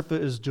what Martha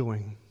is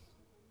doing,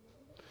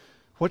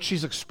 what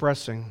she's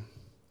expressing,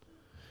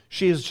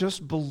 she is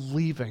just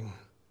believing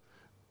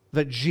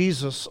that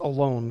Jesus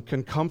alone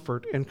can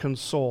comfort and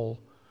console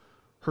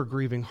her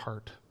grieving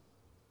heart.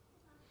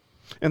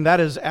 And that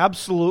is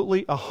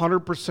absolutely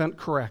 100%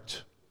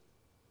 correct.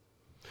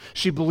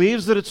 She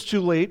believes that it's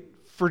too late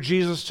for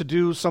Jesus to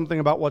do something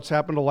about what's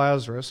happened to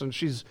Lazarus, and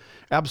she's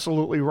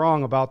absolutely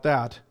wrong about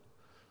that.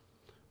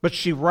 But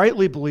she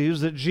rightly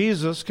believes that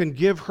Jesus can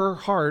give her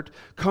heart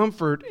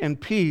comfort and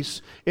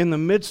peace in the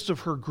midst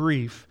of her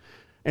grief,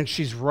 and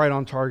she's right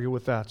on target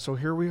with that. So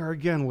here we are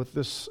again with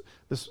this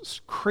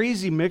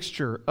crazy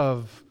mixture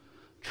of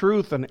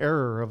truth and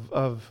error,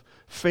 of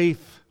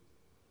faith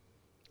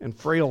and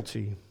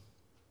frailty.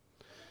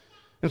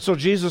 And so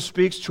Jesus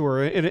speaks to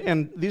her,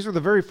 and these are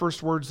the very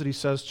first words that he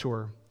says to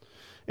her.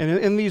 And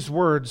in these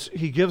words,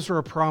 he gives her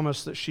a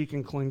promise that she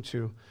can cling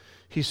to.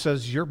 He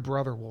says, "Your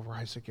brother will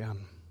rise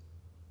again."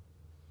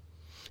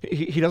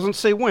 He doesn't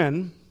say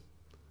when,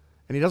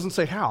 and he doesn't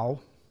say how.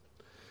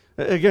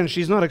 Again,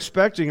 she's not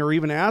expecting or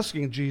even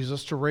asking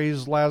Jesus to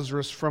raise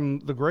Lazarus from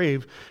the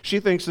grave. She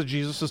thinks that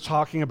Jesus is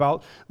talking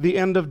about the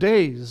end of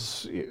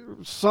days,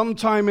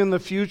 sometime in the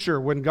future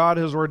when God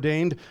has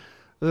ordained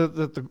that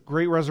the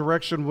great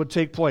resurrection would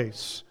take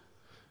place.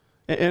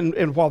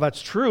 And while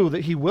that's true,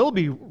 that he will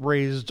be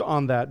raised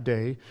on that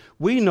day,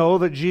 we know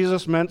that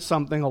Jesus meant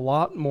something a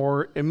lot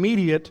more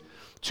immediate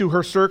to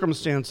her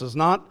circumstances,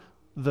 not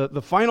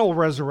the final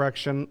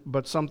resurrection,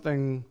 but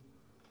something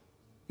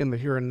in the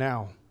here and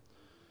now.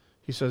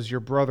 He says, "Your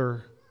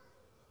brother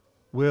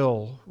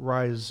will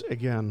rise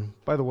again."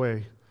 By the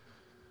way,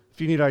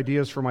 if you need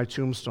ideas for my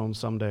tombstone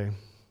someday,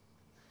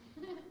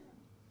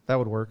 that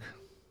would work.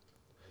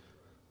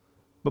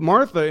 But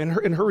Martha, in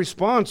her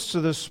response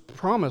to this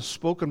promise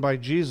spoken by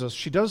Jesus,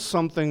 she does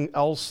something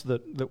else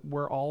that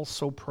we're all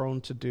so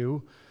prone to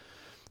do,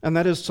 and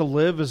that is to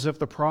live as if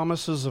the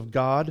promises of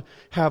God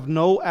have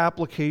no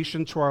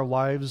application to our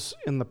lives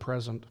in the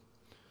present.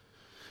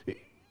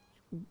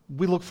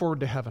 We look forward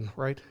to heaven,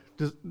 right?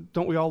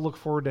 Don't we all look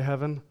forward to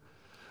heaven?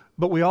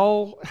 But we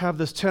all have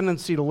this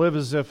tendency to live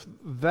as if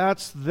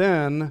that's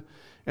then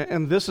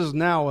and this is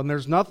now, and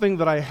there's nothing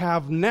that I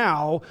have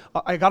now.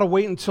 I got to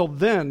wait until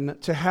then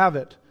to have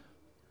it.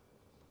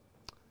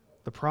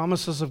 The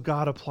promises of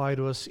God apply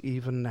to us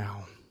even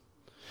now.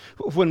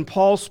 When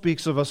Paul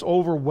speaks of us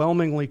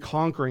overwhelmingly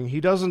conquering, he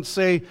doesn't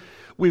say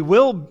we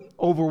will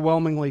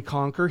overwhelmingly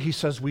conquer. He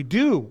says we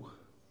do.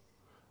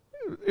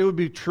 It would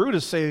be true to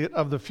say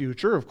of the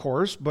future, of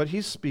course, but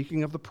he's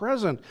speaking of the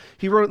present.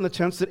 He wrote it in the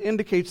tense that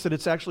indicates that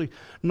it's actually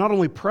not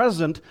only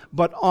present,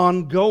 but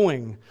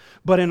ongoing.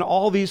 But in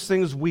all these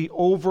things, we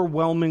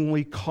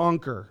overwhelmingly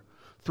conquer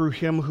through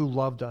him who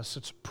loved us.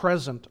 It's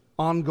present,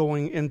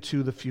 ongoing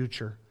into the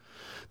future.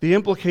 The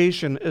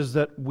implication is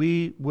that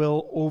we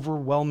will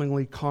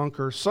overwhelmingly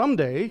conquer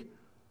someday.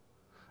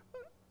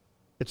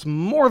 It's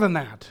more than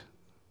that.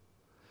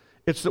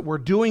 It's that we're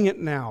doing it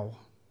now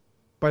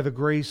by the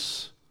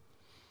grace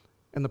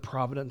and the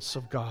providence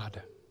of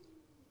God.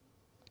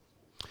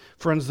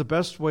 Friends, the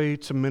best way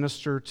to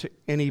minister to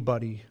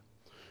anybody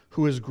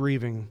who is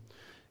grieving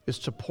is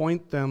to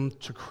point them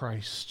to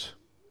Christ.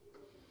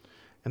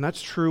 And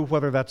that's true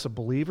whether that's a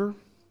believer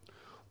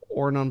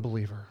or an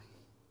unbeliever.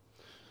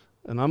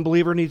 An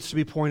unbeliever needs to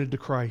be pointed to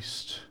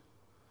Christ.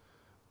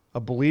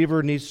 A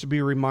believer needs to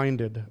be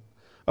reminded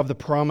of the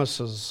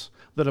promises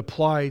that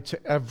apply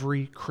to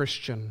every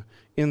Christian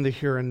in the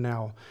here and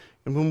now.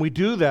 And when we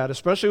do that,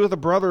 especially with a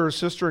brother or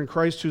sister in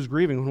Christ who's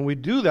grieving, when we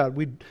do that,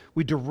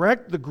 we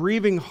direct the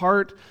grieving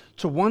heart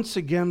to once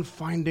again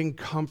finding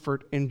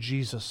comfort in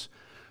Jesus,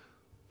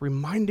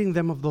 reminding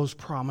them of those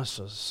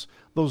promises,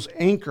 those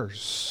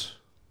anchors.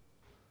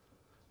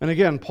 And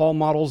again, Paul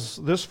models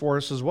this for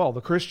us as well.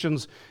 The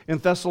Christians in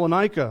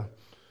Thessalonica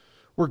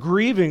were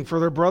grieving for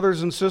their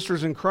brothers and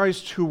sisters in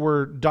Christ who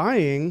were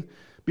dying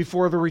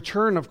before the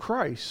return of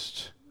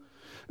Christ.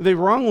 They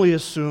wrongly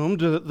assumed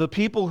that the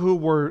people who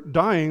were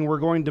dying were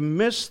going to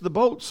miss the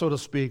boat, so to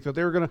speak, that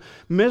they were going to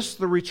miss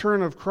the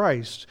return of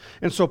Christ.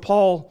 And so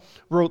Paul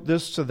wrote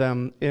this to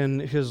them in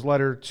his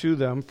letter to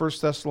them, 1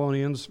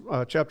 Thessalonians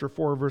chapter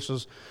 4,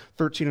 verses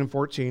 13 and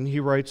 14. He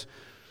writes,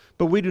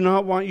 "But we do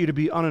not want you to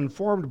be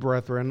uninformed,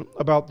 brethren,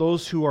 about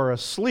those who are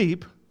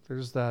asleep."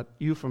 There's that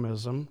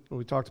euphemism.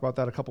 We talked about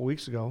that a couple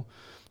weeks ago.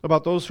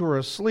 About those who are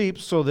asleep,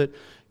 so that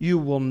you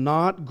will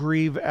not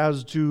grieve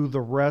as do the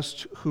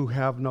rest who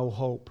have no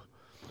hope.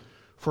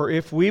 For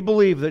if we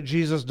believe that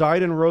Jesus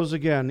died and rose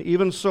again,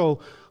 even so,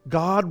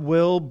 God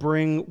will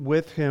bring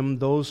with him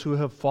those who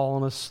have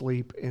fallen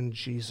asleep in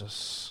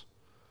Jesus.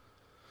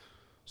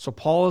 So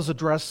Paul is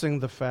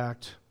addressing the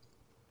fact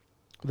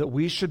that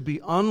we should be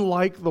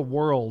unlike the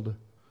world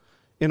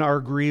in our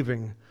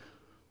grieving.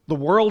 The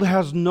world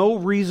has no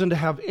reason to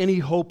have any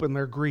hope in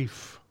their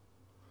grief.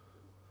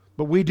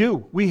 But we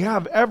do. We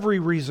have every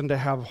reason to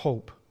have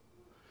hope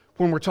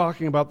when we're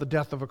talking about the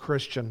death of a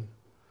Christian.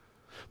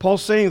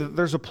 Paul's saying that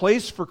there's a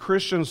place for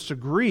Christians to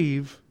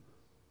grieve,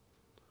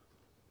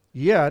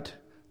 yet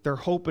their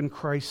hope in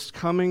Christ's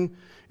coming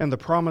and the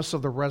promise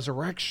of the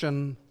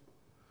resurrection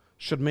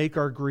should make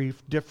our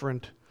grief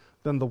different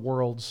than the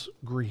world's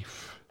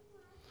grief.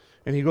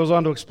 And he goes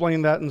on to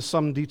explain that in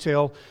some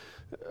detail,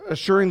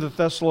 assuring the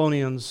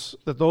Thessalonians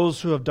that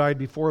those who have died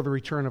before the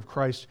return of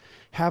Christ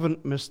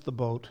haven't missed the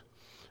boat,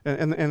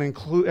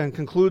 and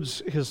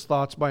concludes his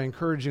thoughts by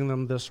encouraging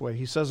them this way.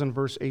 He says in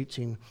verse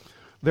 18,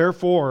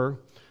 "Therefore,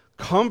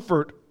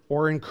 comfort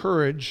or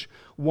encourage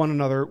one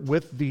another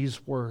with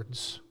these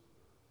words."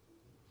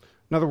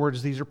 In other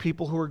words, these are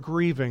people who are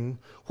grieving.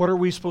 What are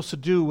we supposed to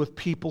do with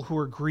people who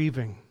are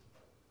grieving?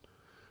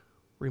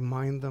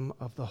 Remind them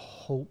of the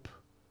hope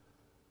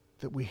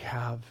that we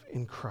have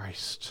in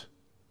Christ.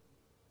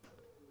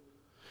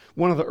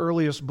 One of the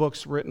earliest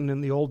books written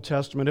in the Old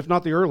Testament, if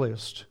not the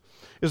earliest,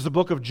 is the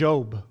book of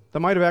Job.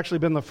 That might have actually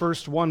been the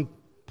first one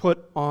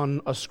put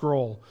on a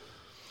scroll.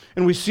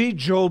 And we see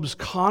Job's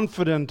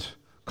confident,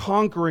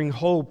 conquering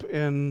hope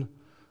in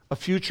a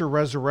future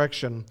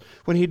resurrection.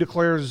 When he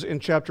declares in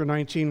chapter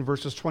 19,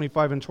 verses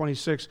 25 and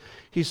 26,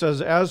 he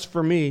says, "As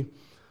for me,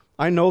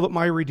 I know that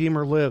my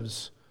Redeemer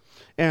lives,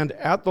 and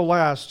at the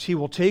last he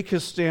will take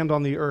his stand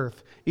on the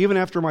earth. Even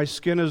after my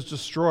skin is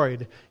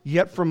destroyed,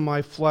 yet from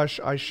my flesh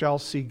I shall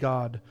see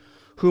God,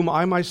 whom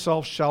I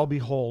myself shall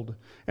behold,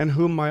 and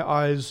whom my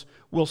eyes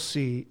will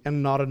see,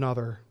 and not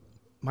another.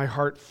 My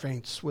heart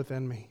faints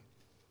within me."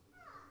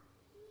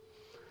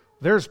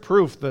 There's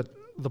proof that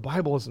the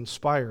Bible is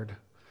inspired.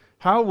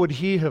 How would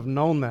he have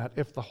known that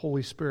if the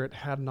Holy Spirit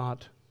had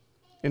not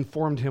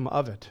informed him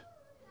of it?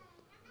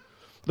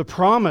 The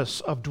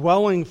promise of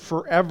dwelling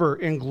forever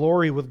in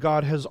glory with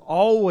God has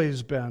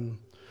always been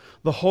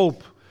the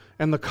hope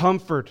and the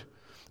comfort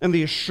and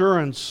the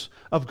assurance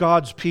of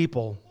God's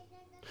people.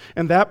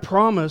 And that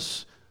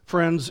promise,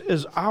 friends,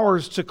 is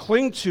ours to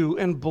cling to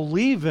and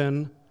believe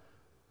in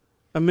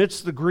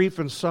amidst the grief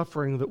and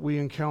suffering that we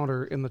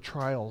encounter in the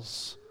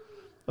trials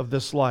of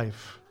this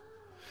life.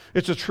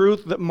 It's a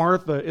truth that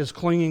Martha is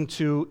clinging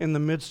to in the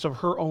midst of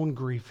her own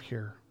grief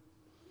here.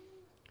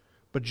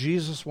 But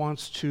Jesus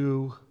wants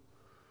to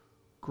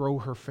grow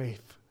her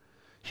faith.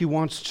 He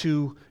wants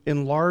to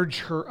enlarge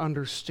her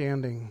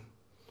understanding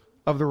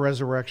of the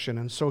resurrection.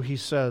 And so he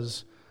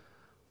says,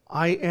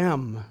 "I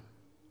am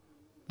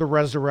the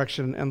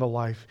resurrection and the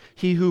life.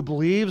 He who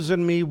believes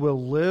in me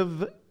will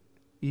live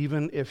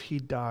even if he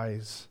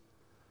dies."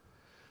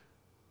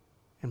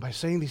 And by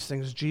saying these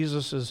things,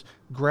 Jesus is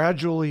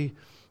gradually,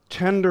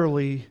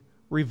 tenderly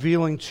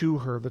revealing to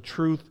her the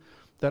truth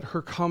that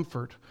her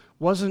comfort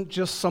wasn't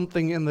just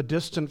something in the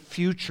distant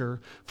future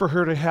for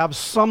her to have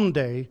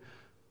someday,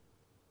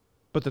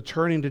 but the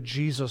turning to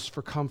Jesus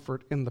for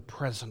comfort in the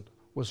present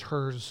was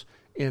hers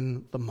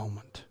in the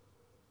moment.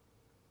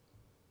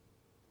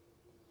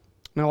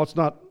 Now, let's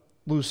not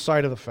lose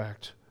sight of the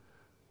fact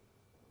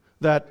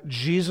that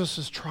Jesus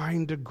is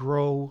trying to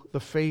grow the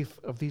faith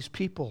of these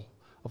people,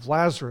 of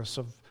Lazarus,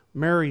 of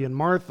Mary and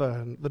Martha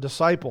and the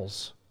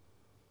disciples.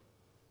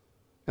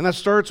 And that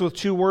starts with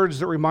two words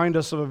that remind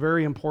us of a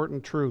very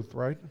important truth,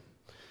 right?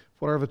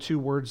 What are the two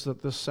words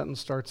that this sentence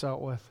starts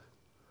out with?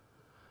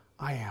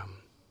 I am.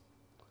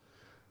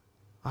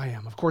 I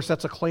am. Of course,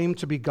 that's a claim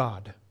to be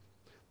God.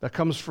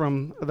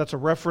 That's a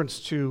reference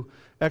to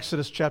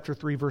Exodus chapter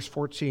 3, verse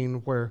 14,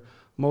 where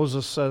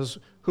Moses says,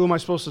 "Who am I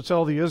supposed to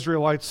tell the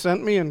Israelites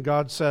sent me?" And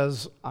God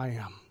says, "I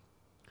am."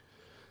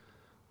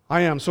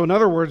 I am. So in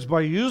other words,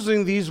 by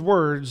using these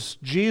words,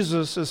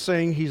 Jesus is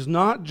saying he's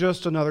not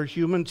just another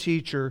human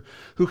teacher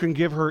who can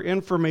give her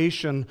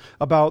information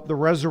about the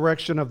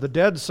resurrection of the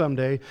dead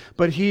someday,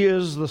 but he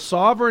is the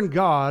sovereign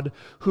God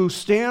who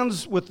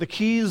stands with the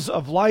keys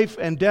of life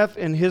and death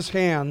in his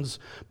hands,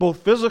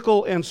 both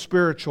physical and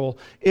spiritual,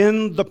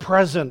 in the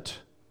present.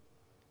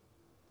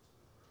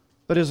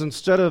 That is,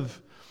 instead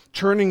of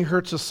turning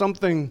her to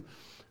something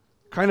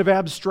kind of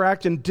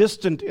abstract and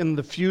distant in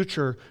the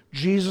future,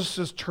 Jesus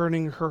is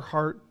turning her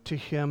heart to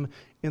him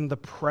in the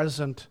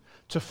present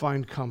to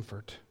find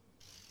comfort.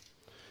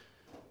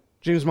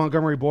 James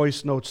Montgomery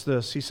Boyce notes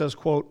this. He says,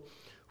 quote,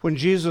 "When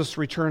Jesus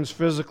returns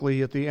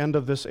physically at the end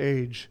of this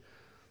age,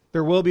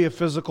 there will be a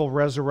physical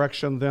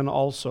resurrection then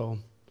also.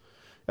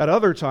 At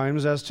other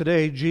times, as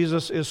today,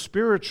 Jesus is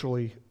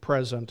spiritually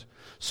present,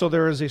 so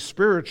there is a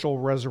spiritual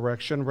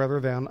resurrection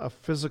rather than a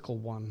physical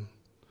one."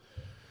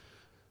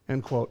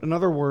 End quote. In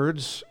other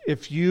words,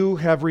 if you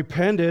have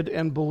repented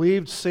and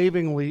believed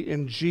savingly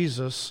in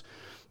Jesus,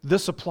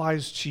 this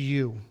applies to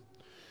you.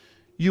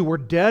 You were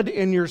dead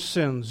in your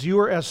sins. You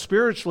were as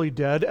spiritually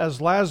dead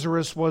as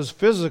Lazarus was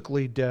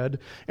physically dead,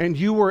 and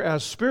you were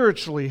as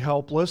spiritually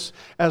helpless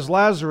as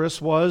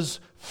Lazarus was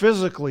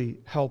physically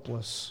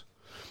helpless.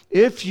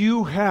 If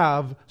you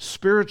have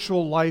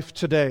spiritual life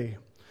today,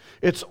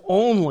 It's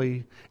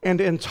only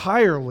and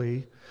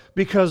entirely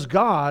because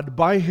God,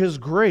 by His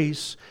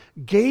grace,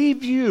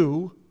 gave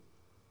you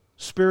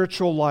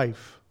spiritual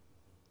life.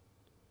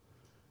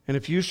 And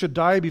if you should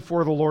die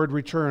before the Lord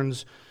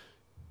returns,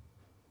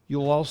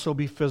 you'll also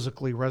be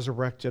physically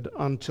resurrected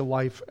unto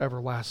life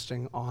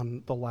everlasting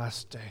on the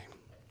last day.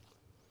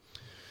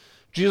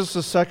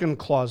 Jesus' second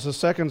clause, the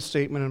second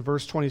statement in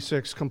verse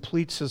 26,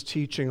 completes his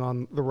teaching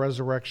on the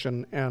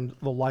resurrection and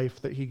the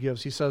life that he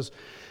gives. He says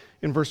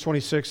in verse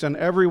 26, and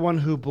everyone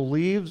who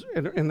believes,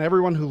 and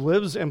everyone who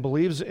lives and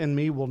believes in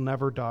me will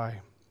never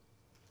die.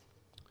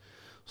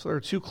 So there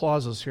are two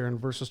clauses here in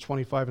verses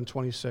 25 and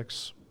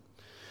 26.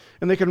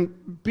 And they can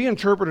be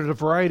interpreted a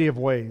variety of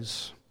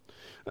ways.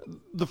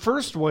 The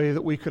first way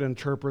that we could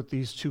interpret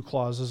these two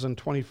clauses in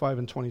 25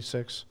 and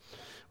 26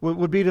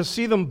 would be to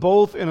see them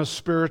both in a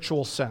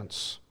spiritual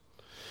sense.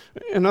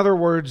 In other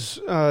words,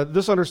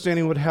 this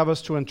understanding would have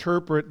us to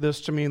interpret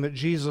this to mean that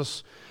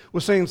Jesus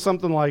was saying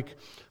something like,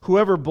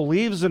 whoever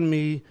believes in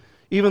me,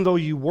 even though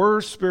you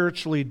were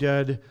spiritually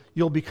dead,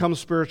 you'll become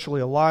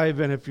spiritually alive,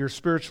 and if you're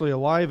spiritually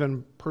alive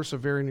and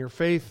persevere in your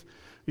faith,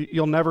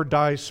 you'll never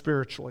die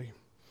spiritually.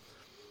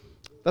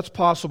 That's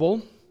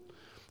possible.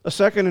 A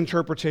second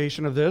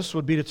interpretation of this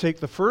would be to take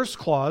the first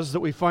clause that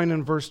we find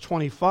in verse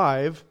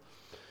 25,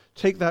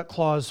 take that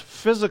clause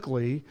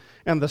physically,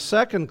 and the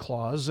second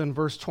clause in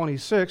verse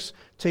 26,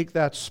 take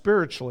that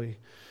spiritually.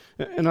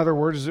 In other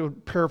words, it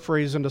would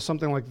paraphrase into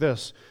something like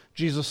this.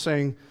 Jesus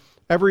saying,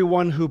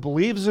 everyone who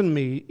believes in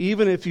me,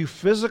 even if you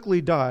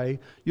physically die,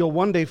 you'll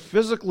one day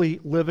physically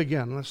live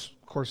again. That's,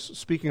 of course,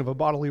 speaking of a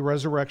bodily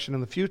resurrection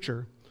in the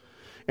future.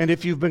 And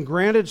if you've been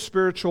granted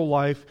spiritual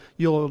life,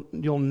 you'll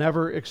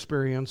never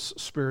experience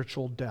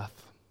spiritual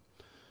death.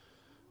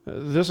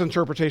 This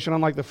interpretation,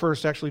 unlike the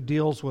first, actually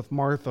deals with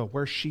Martha,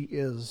 where she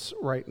is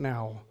right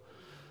now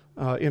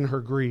in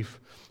her grief.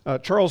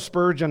 Charles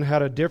Spurgeon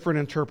had a different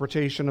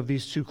interpretation of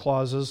these two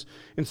clauses.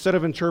 Instead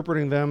of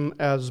interpreting them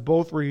as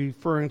both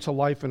referring to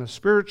life in a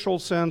spiritual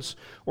sense,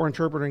 or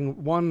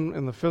interpreting one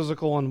in the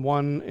physical and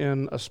one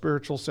in a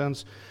spiritual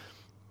sense,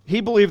 he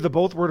believed that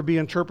both were to be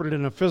interpreted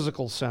in a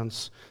physical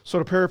sense. So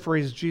to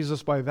paraphrase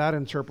Jesus by that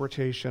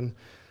interpretation,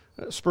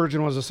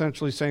 Spurgeon was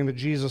essentially saying that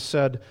Jesus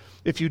said,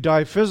 if you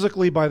die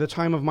physically by the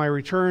time of my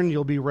return,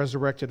 you'll be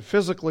resurrected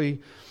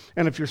physically,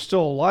 and if you're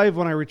still alive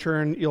when I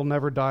return, you'll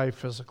never die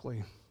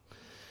physically.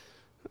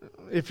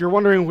 If you're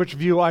wondering which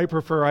view I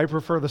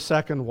prefer the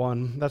second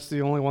one. That's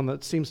the only one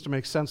that seems to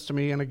make sense to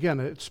me, and again,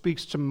 it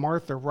speaks to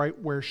Martha right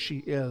where she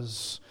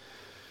is.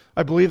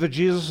 I believe that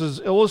Jesus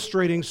is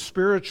illustrating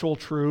spiritual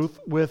truth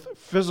with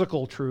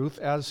physical truth,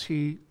 as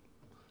he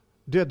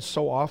did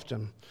so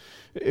often.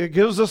 It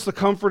gives us the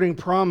comforting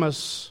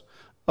promise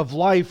of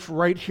life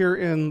right here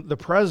in the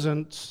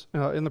present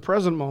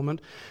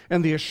moment,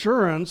 and the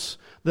assurance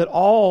that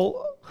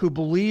all who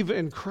believe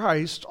in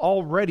Christ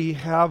already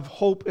have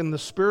hope in the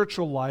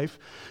spiritual life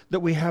that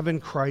we have in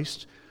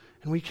Christ,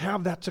 and we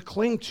have that to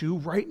cling to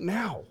right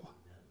now.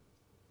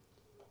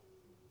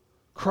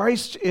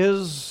 Christ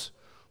is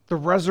the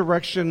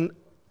resurrection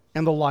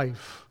and the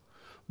life,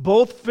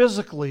 both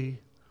physically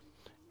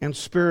and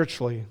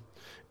spiritually.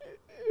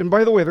 And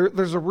by the way,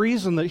 there's a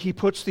reason that he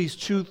puts these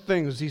two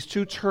things, these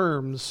two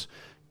terms,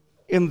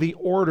 in the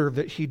order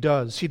that he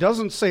does. He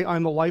doesn't say,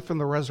 I'm the life and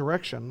the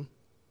resurrection.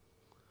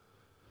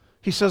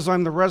 He says,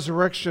 I'm the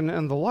resurrection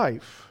and the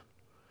life.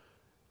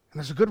 And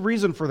there's a good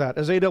reason for that.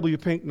 As A.W.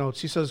 Pink notes,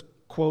 he says,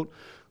 quote,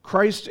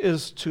 Christ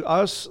is to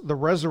us the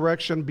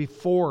resurrection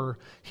before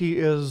he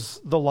is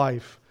the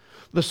life.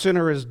 The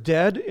sinner is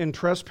dead in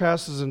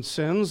trespasses and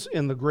sins,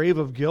 in the grave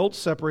of guilt,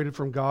 separated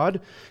from God.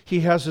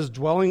 He has his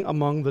dwelling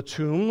among the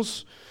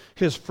tombs.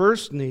 His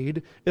first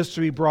need is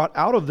to be brought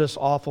out of this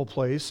awful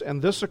place, and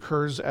this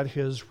occurs at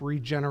his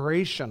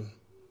regeneration.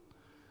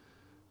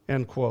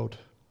 End quote.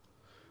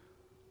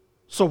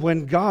 So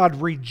when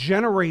God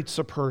regenerates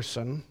a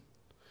person,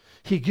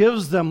 he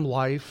gives them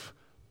life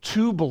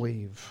to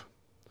believe,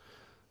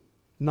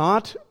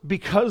 not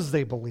because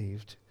they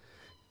believed.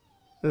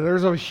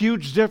 There's a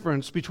huge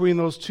difference between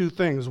those two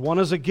things. One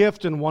is a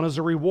gift and one is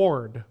a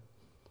reward.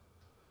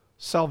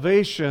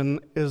 Salvation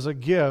is a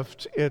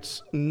gift.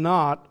 It's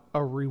not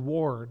a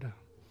reward.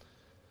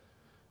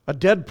 A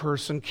dead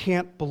person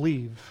can't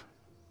believe.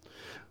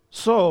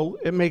 So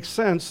it makes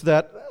sense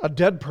that a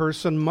dead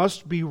person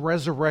must be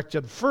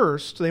resurrected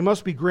first. They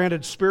must be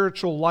granted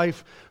spiritual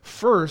life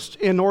first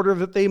in order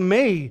that they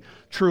may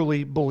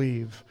truly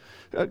believe.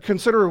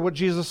 Consider what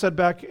Jesus said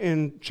back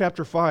in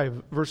chapter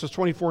 5, verses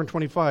 24 and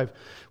 25,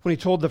 when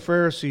he told the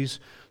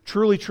Pharisees,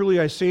 truly, truly,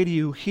 I say to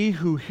you, he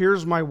who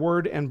hears my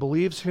word and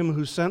believes him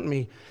who sent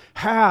me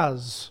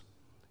has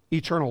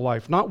eternal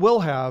life. Not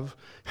will have,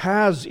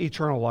 has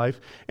eternal life,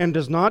 and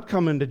does not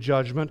come into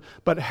judgment,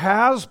 but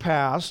has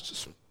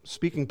passed,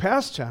 speaking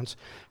past tense,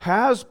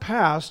 has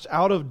passed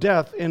out of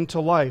death into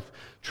life.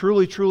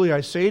 Truly, truly,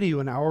 I say to you,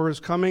 an hour is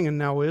coming and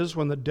now is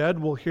when the dead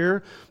will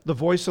hear the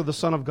voice of the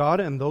Son of God,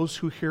 and those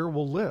who hear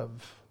will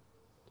live.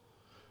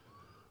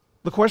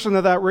 The question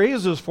that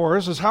raises for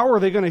us is, how are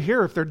they going to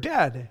hear if they're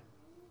dead?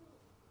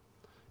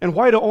 And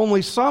why do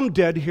only some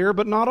dead hear,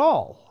 but not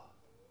all?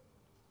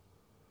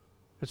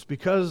 It's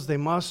because they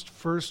must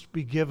first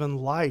be given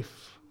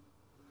life,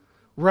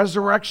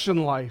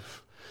 resurrection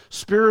life,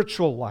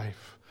 spiritual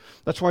life.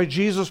 That's why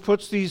Jesus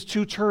puts these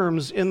two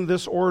terms in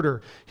this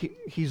order.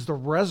 He's the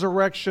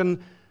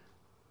resurrection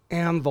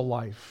and the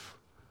life.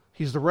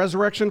 He's the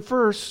resurrection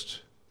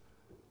first,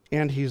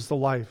 and He's the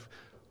life.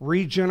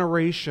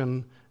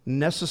 Regeneration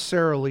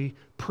necessarily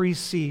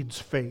precedes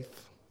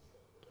faith.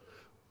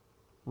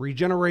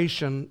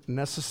 Regeneration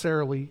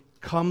necessarily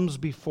comes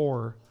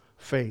before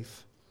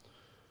faith.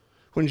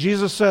 When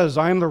Jesus says,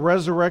 I am the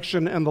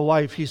resurrection and the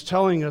life, He's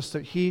telling us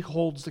that He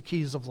holds the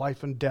keys of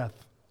life and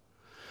death.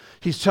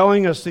 He's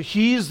telling us that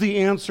He's the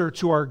answer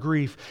to our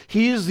grief.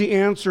 He's the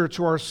answer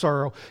to our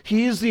sorrow.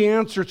 He's the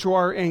answer to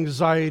our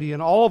anxiety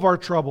and all of our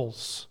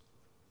troubles.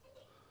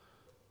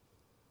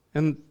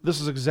 And this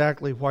is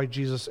exactly why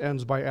Jesus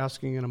ends by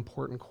asking an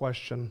important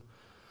question,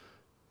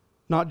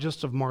 not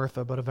just of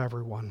Martha, but of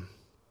everyone.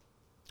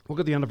 Look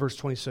at the end of verse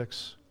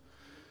 26.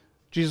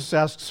 Jesus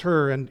asks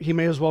her, and He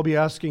may as well be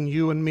asking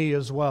you and me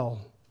as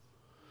well,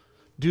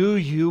 do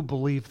you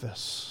believe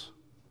this?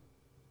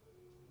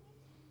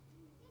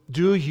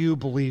 Do you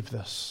believe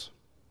this?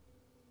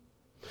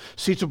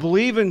 See, to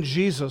believe in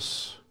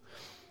Jesus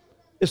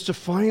is to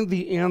find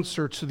the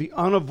answer to the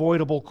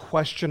unavoidable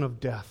question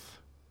of death.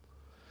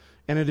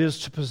 And it is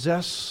to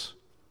possess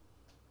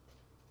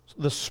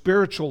the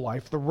spiritual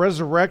life, the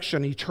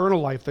resurrection, eternal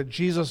life that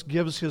Jesus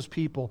gives His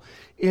people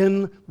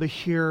in the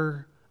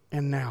here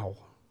and now.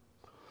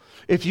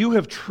 If you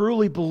have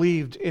truly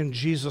believed in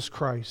Jesus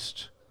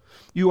Christ,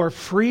 you are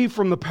free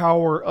from the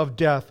power of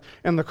death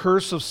and the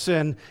curse of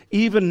sin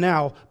even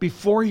now,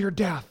 before your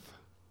death.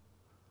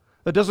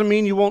 That doesn't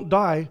mean you won't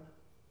die,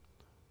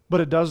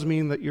 but it does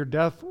mean that your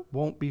death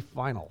won't be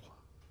final.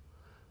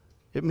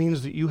 It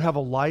means that you have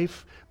a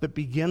life that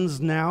begins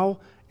now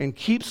and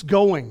keeps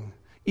going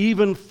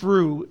even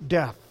through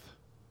death.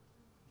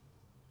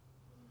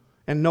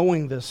 And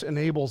knowing this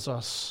enables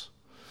us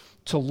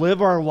to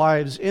live our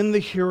lives in the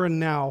here and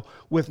now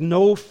with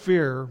no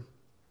fear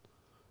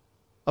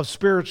of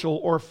spiritual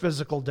or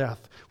physical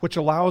death, which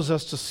allows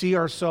us to see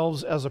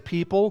ourselves as a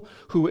people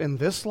who in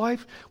this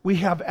life we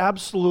have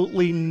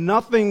absolutely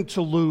nothing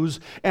to lose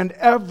and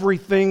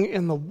everything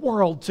in the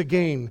world to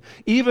gain.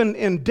 Even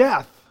in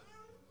death,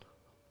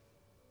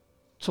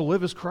 to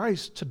live as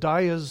Christ, to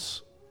die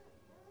as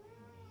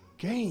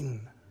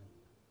gain.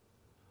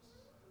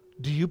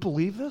 Do you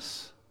believe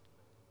this?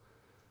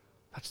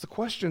 That's the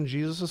question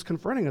Jesus is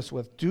confronting us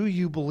with. Do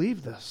you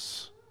believe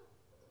this?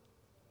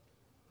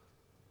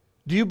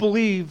 Do you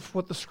believe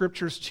what the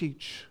Scriptures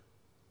teach?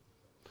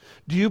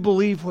 Do you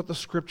believe what the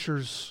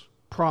Scriptures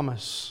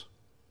promise?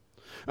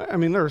 I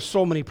mean, there are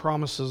so many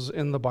promises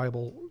in the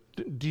Bible.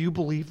 Do you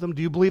believe them?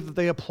 Do you believe that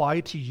they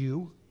apply to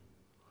you?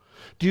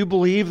 Do you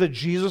believe that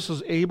Jesus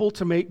is able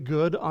to make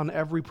good on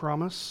every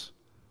promise?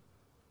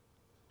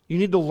 You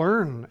need to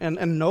learn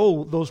and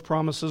know those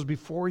promises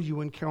before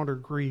you encounter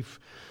grief,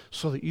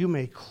 so that you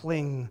may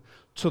cling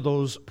to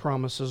those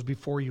promises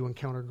before you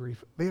encounter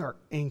grief. They are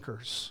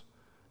anchors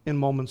in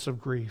moments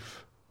of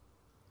grief.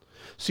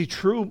 See,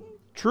 true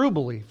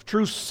belief,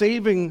 true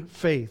saving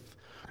faith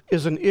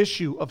is an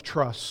issue of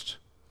trust.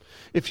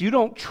 If you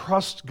don't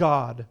trust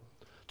God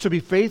to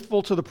be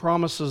faithful to the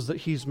promises that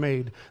He's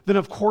made, then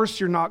of course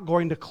you're not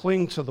going to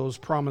cling to those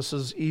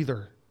promises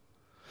either.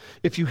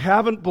 If you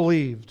haven't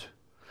believed,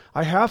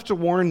 I have to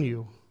warn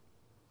you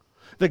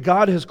that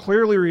God has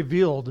clearly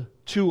revealed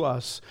to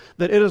us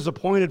that it is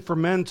appointed for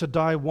men to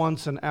die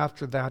once, and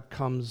after that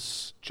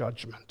comes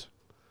judgment.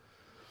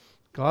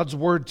 God's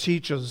Word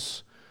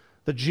teaches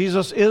that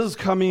Jesus is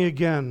coming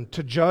again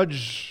to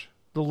judge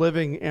the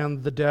living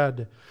and the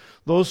dead.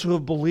 Those who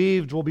have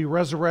believed will be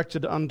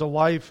resurrected unto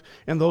life,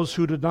 and those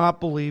who did not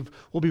believe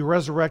will be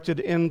resurrected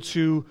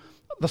into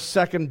the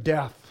second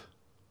death.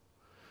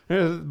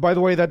 By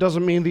the way, that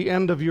doesn't mean the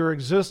end of your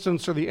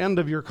existence or the end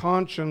of your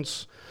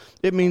conscience.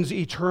 It means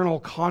eternal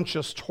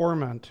conscious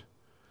torment.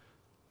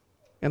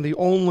 And the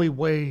only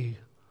way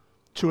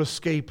to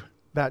escape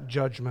that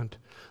judgment,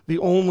 the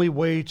only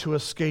way to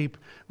escape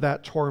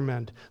that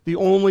torment, the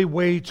only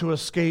way to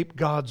escape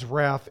God's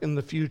wrath in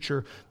the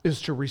future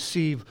is to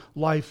receive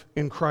life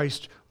in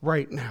Christ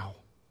right now.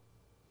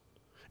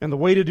 And the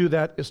way to do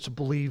that is to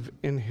believe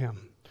in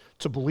Him,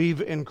 to believe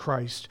in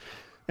Christ,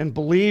 and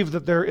believe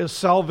that there is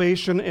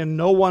salvation in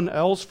no one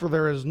else, for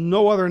there is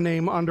no other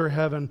name under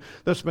heaven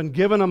that's been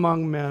given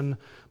among men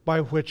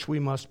by which we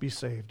must be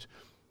saved.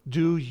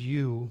 Do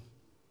you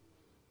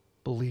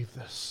believe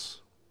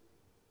this?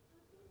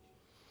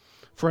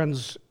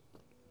 Friends,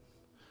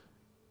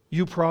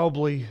 you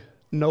probably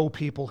know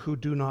people who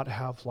do not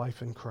have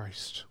life in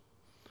Christ.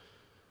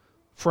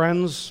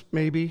 Friends,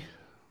 maybe,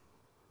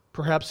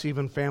 perhaps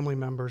even family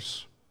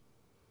members.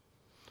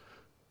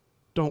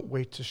 Don't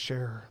wait to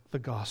share the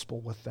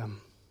gospel with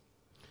them.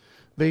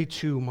 They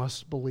too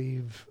must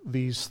believe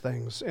these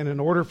things. And in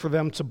order for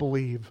them to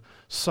believe,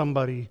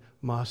 somebody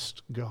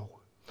must go.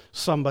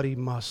 Somebody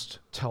must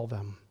tell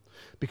them.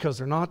 Because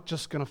they're not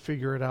just going to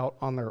figure it out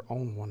on their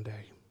own one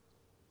day.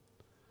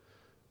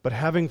 But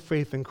having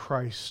faith in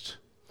Christ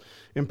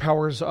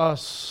empowers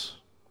us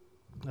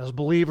as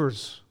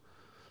believers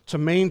to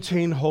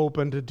maintain hope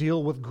and to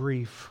deal with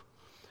grief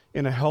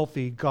in a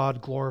healthy,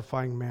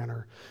 God-glorifying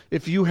manner.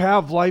 If you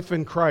have life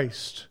in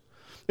Christ,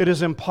 it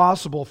is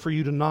impossible for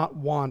you to not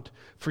want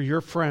for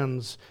your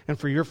friends and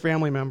for your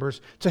family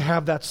members to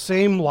have that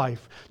same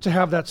life, to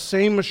have that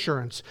same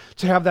assurance,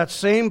 to have that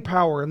same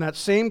power and that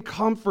same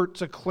comfort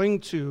to cling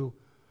to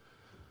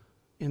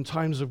in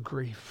times of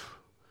grief,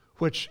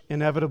 which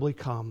inevitably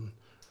come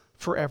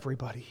for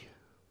everybody.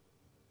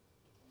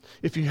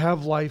 If you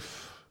have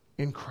life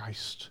in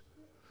Christ,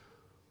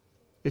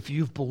 if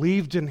you've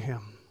believed in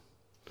Him,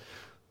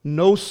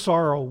 no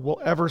sorrow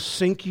will ever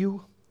sink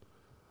you,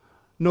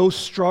 no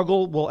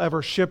struggle will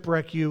ever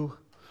shipwreck you,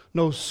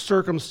 no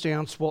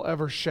circumstance will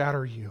ever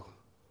shatter you.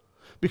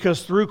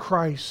 Because through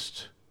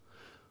Christ,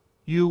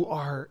 you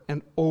are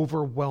an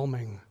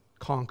overwhelming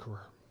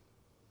conqueror.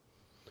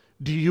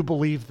 Do you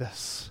believe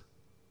this?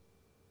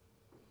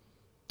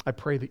 I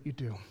pray that you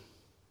do.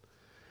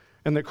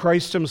 And that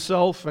Christ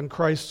Himself and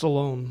Christ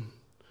alone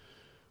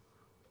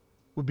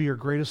would be your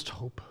greatest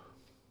hope,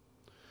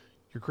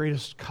 your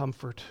greatest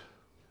comfort,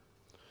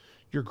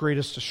 your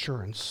greatest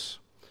assurance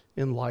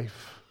in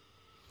life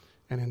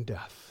and in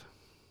death.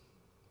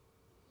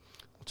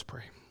 Let's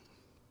pray.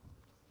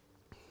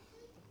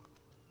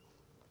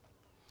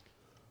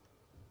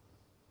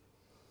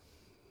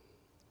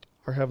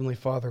 Our Heavenly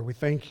Father, we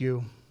thank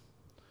You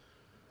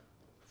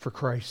for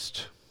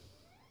Christ.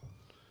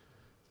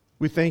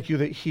 We thank You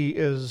that He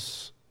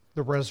is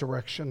the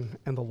resurrection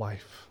and the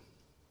life.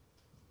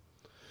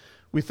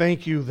 We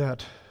thank You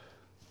that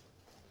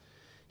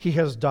He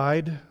has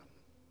died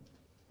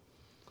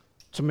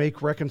to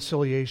make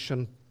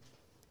reconciliation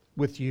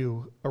with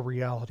You a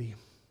reality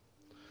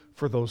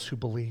for those who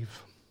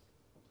believe.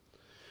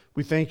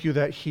 We thank You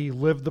that He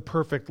lived the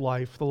perfect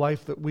life, the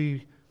life that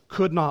we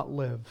could not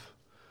live,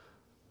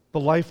 the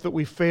life that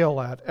we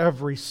fail at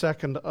every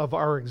second of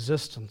our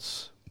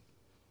existence.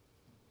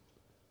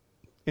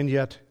 And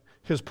yet,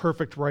 His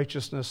perfect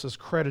righteousness is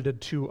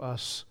credited to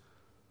us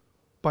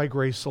by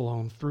grace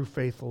alone, through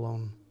faith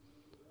alone,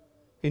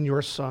 in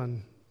Your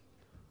Son,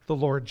 the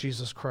Lord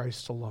Jesus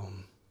Christ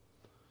alone.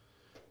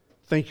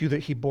 Thank You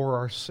that He bore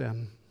our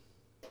sin.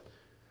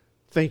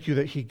 Thank You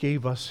that He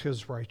gave us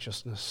His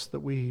righteousness,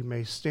 that we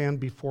may stand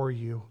before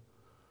You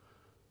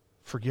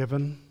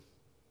forgiven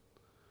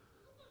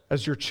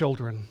as Your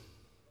children.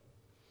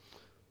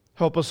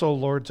 Help us, O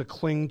Lord, to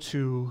cling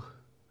to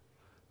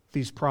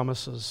these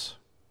promises,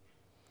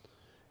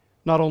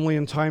 not only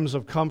in times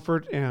of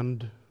comfort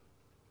and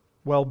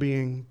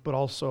well-being, but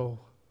also,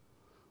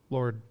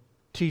 Lord,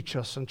 teach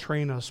us and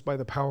train us by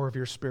the power of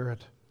Your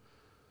Spirit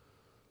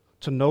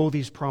to know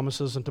these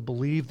promises and to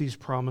believe these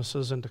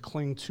promises and to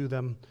cling to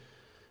them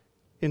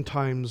in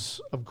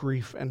times of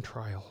grief and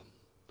trial.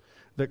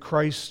 That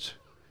Christ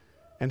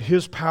and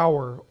His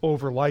power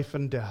over life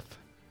and death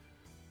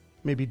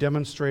may be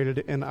demonstrated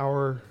in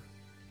our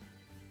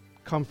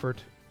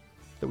comfort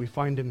that we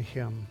find in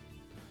Him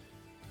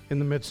in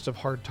the midst of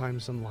hard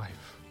times in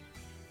life.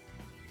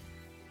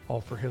 All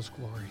for His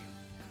glory.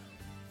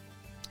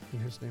 In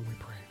His name we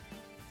pray.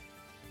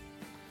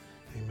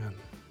 Amen.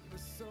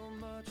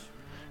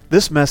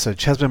 This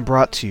message has been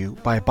brought to you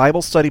by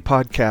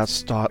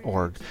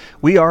BibleStudyPodcasts.org.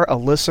 We are a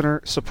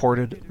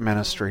listener-supported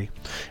ministry.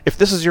 If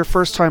this is your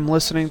first time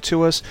listening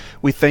to us,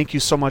 we thank you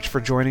so much for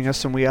joining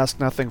us, and we ask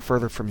nothing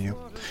further from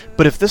you.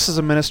 But if this is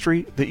a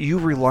ministry that you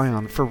rely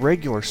on for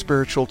regular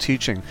spiritual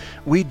teaching,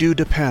 we do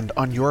depend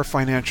on your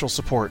financial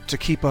support to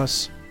keep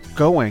us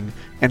going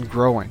and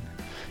growing.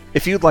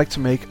 If you'd like to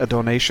make a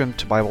donation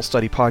to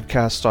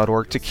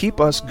BibleStudyPodcasts.org to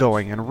keep us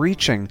going and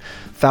reaching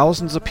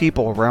thousands of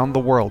people around the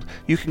world,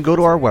 you can go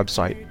to our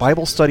website,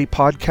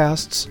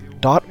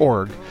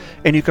 BibleStudyPodcasts.org,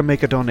 and you can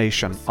make a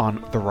donation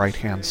on the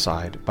right-hand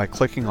side by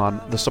clicking on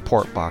the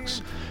support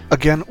box.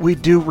 Again, we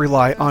do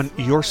rely on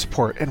your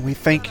support, and we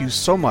thank you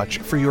so much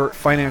for your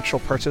financial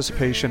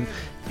participation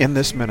in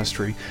this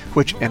ministry,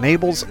 which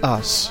enables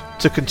us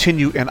to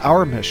continue in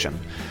our mission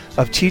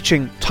of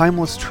teaching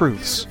timeless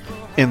truths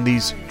in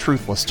these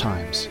truthless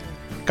times.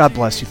 God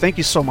bless you. Thank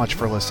you so much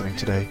for listening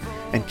today,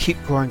 and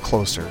keep growing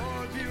closer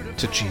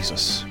to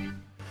Jesus.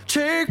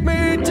 Take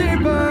me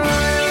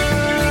deeper.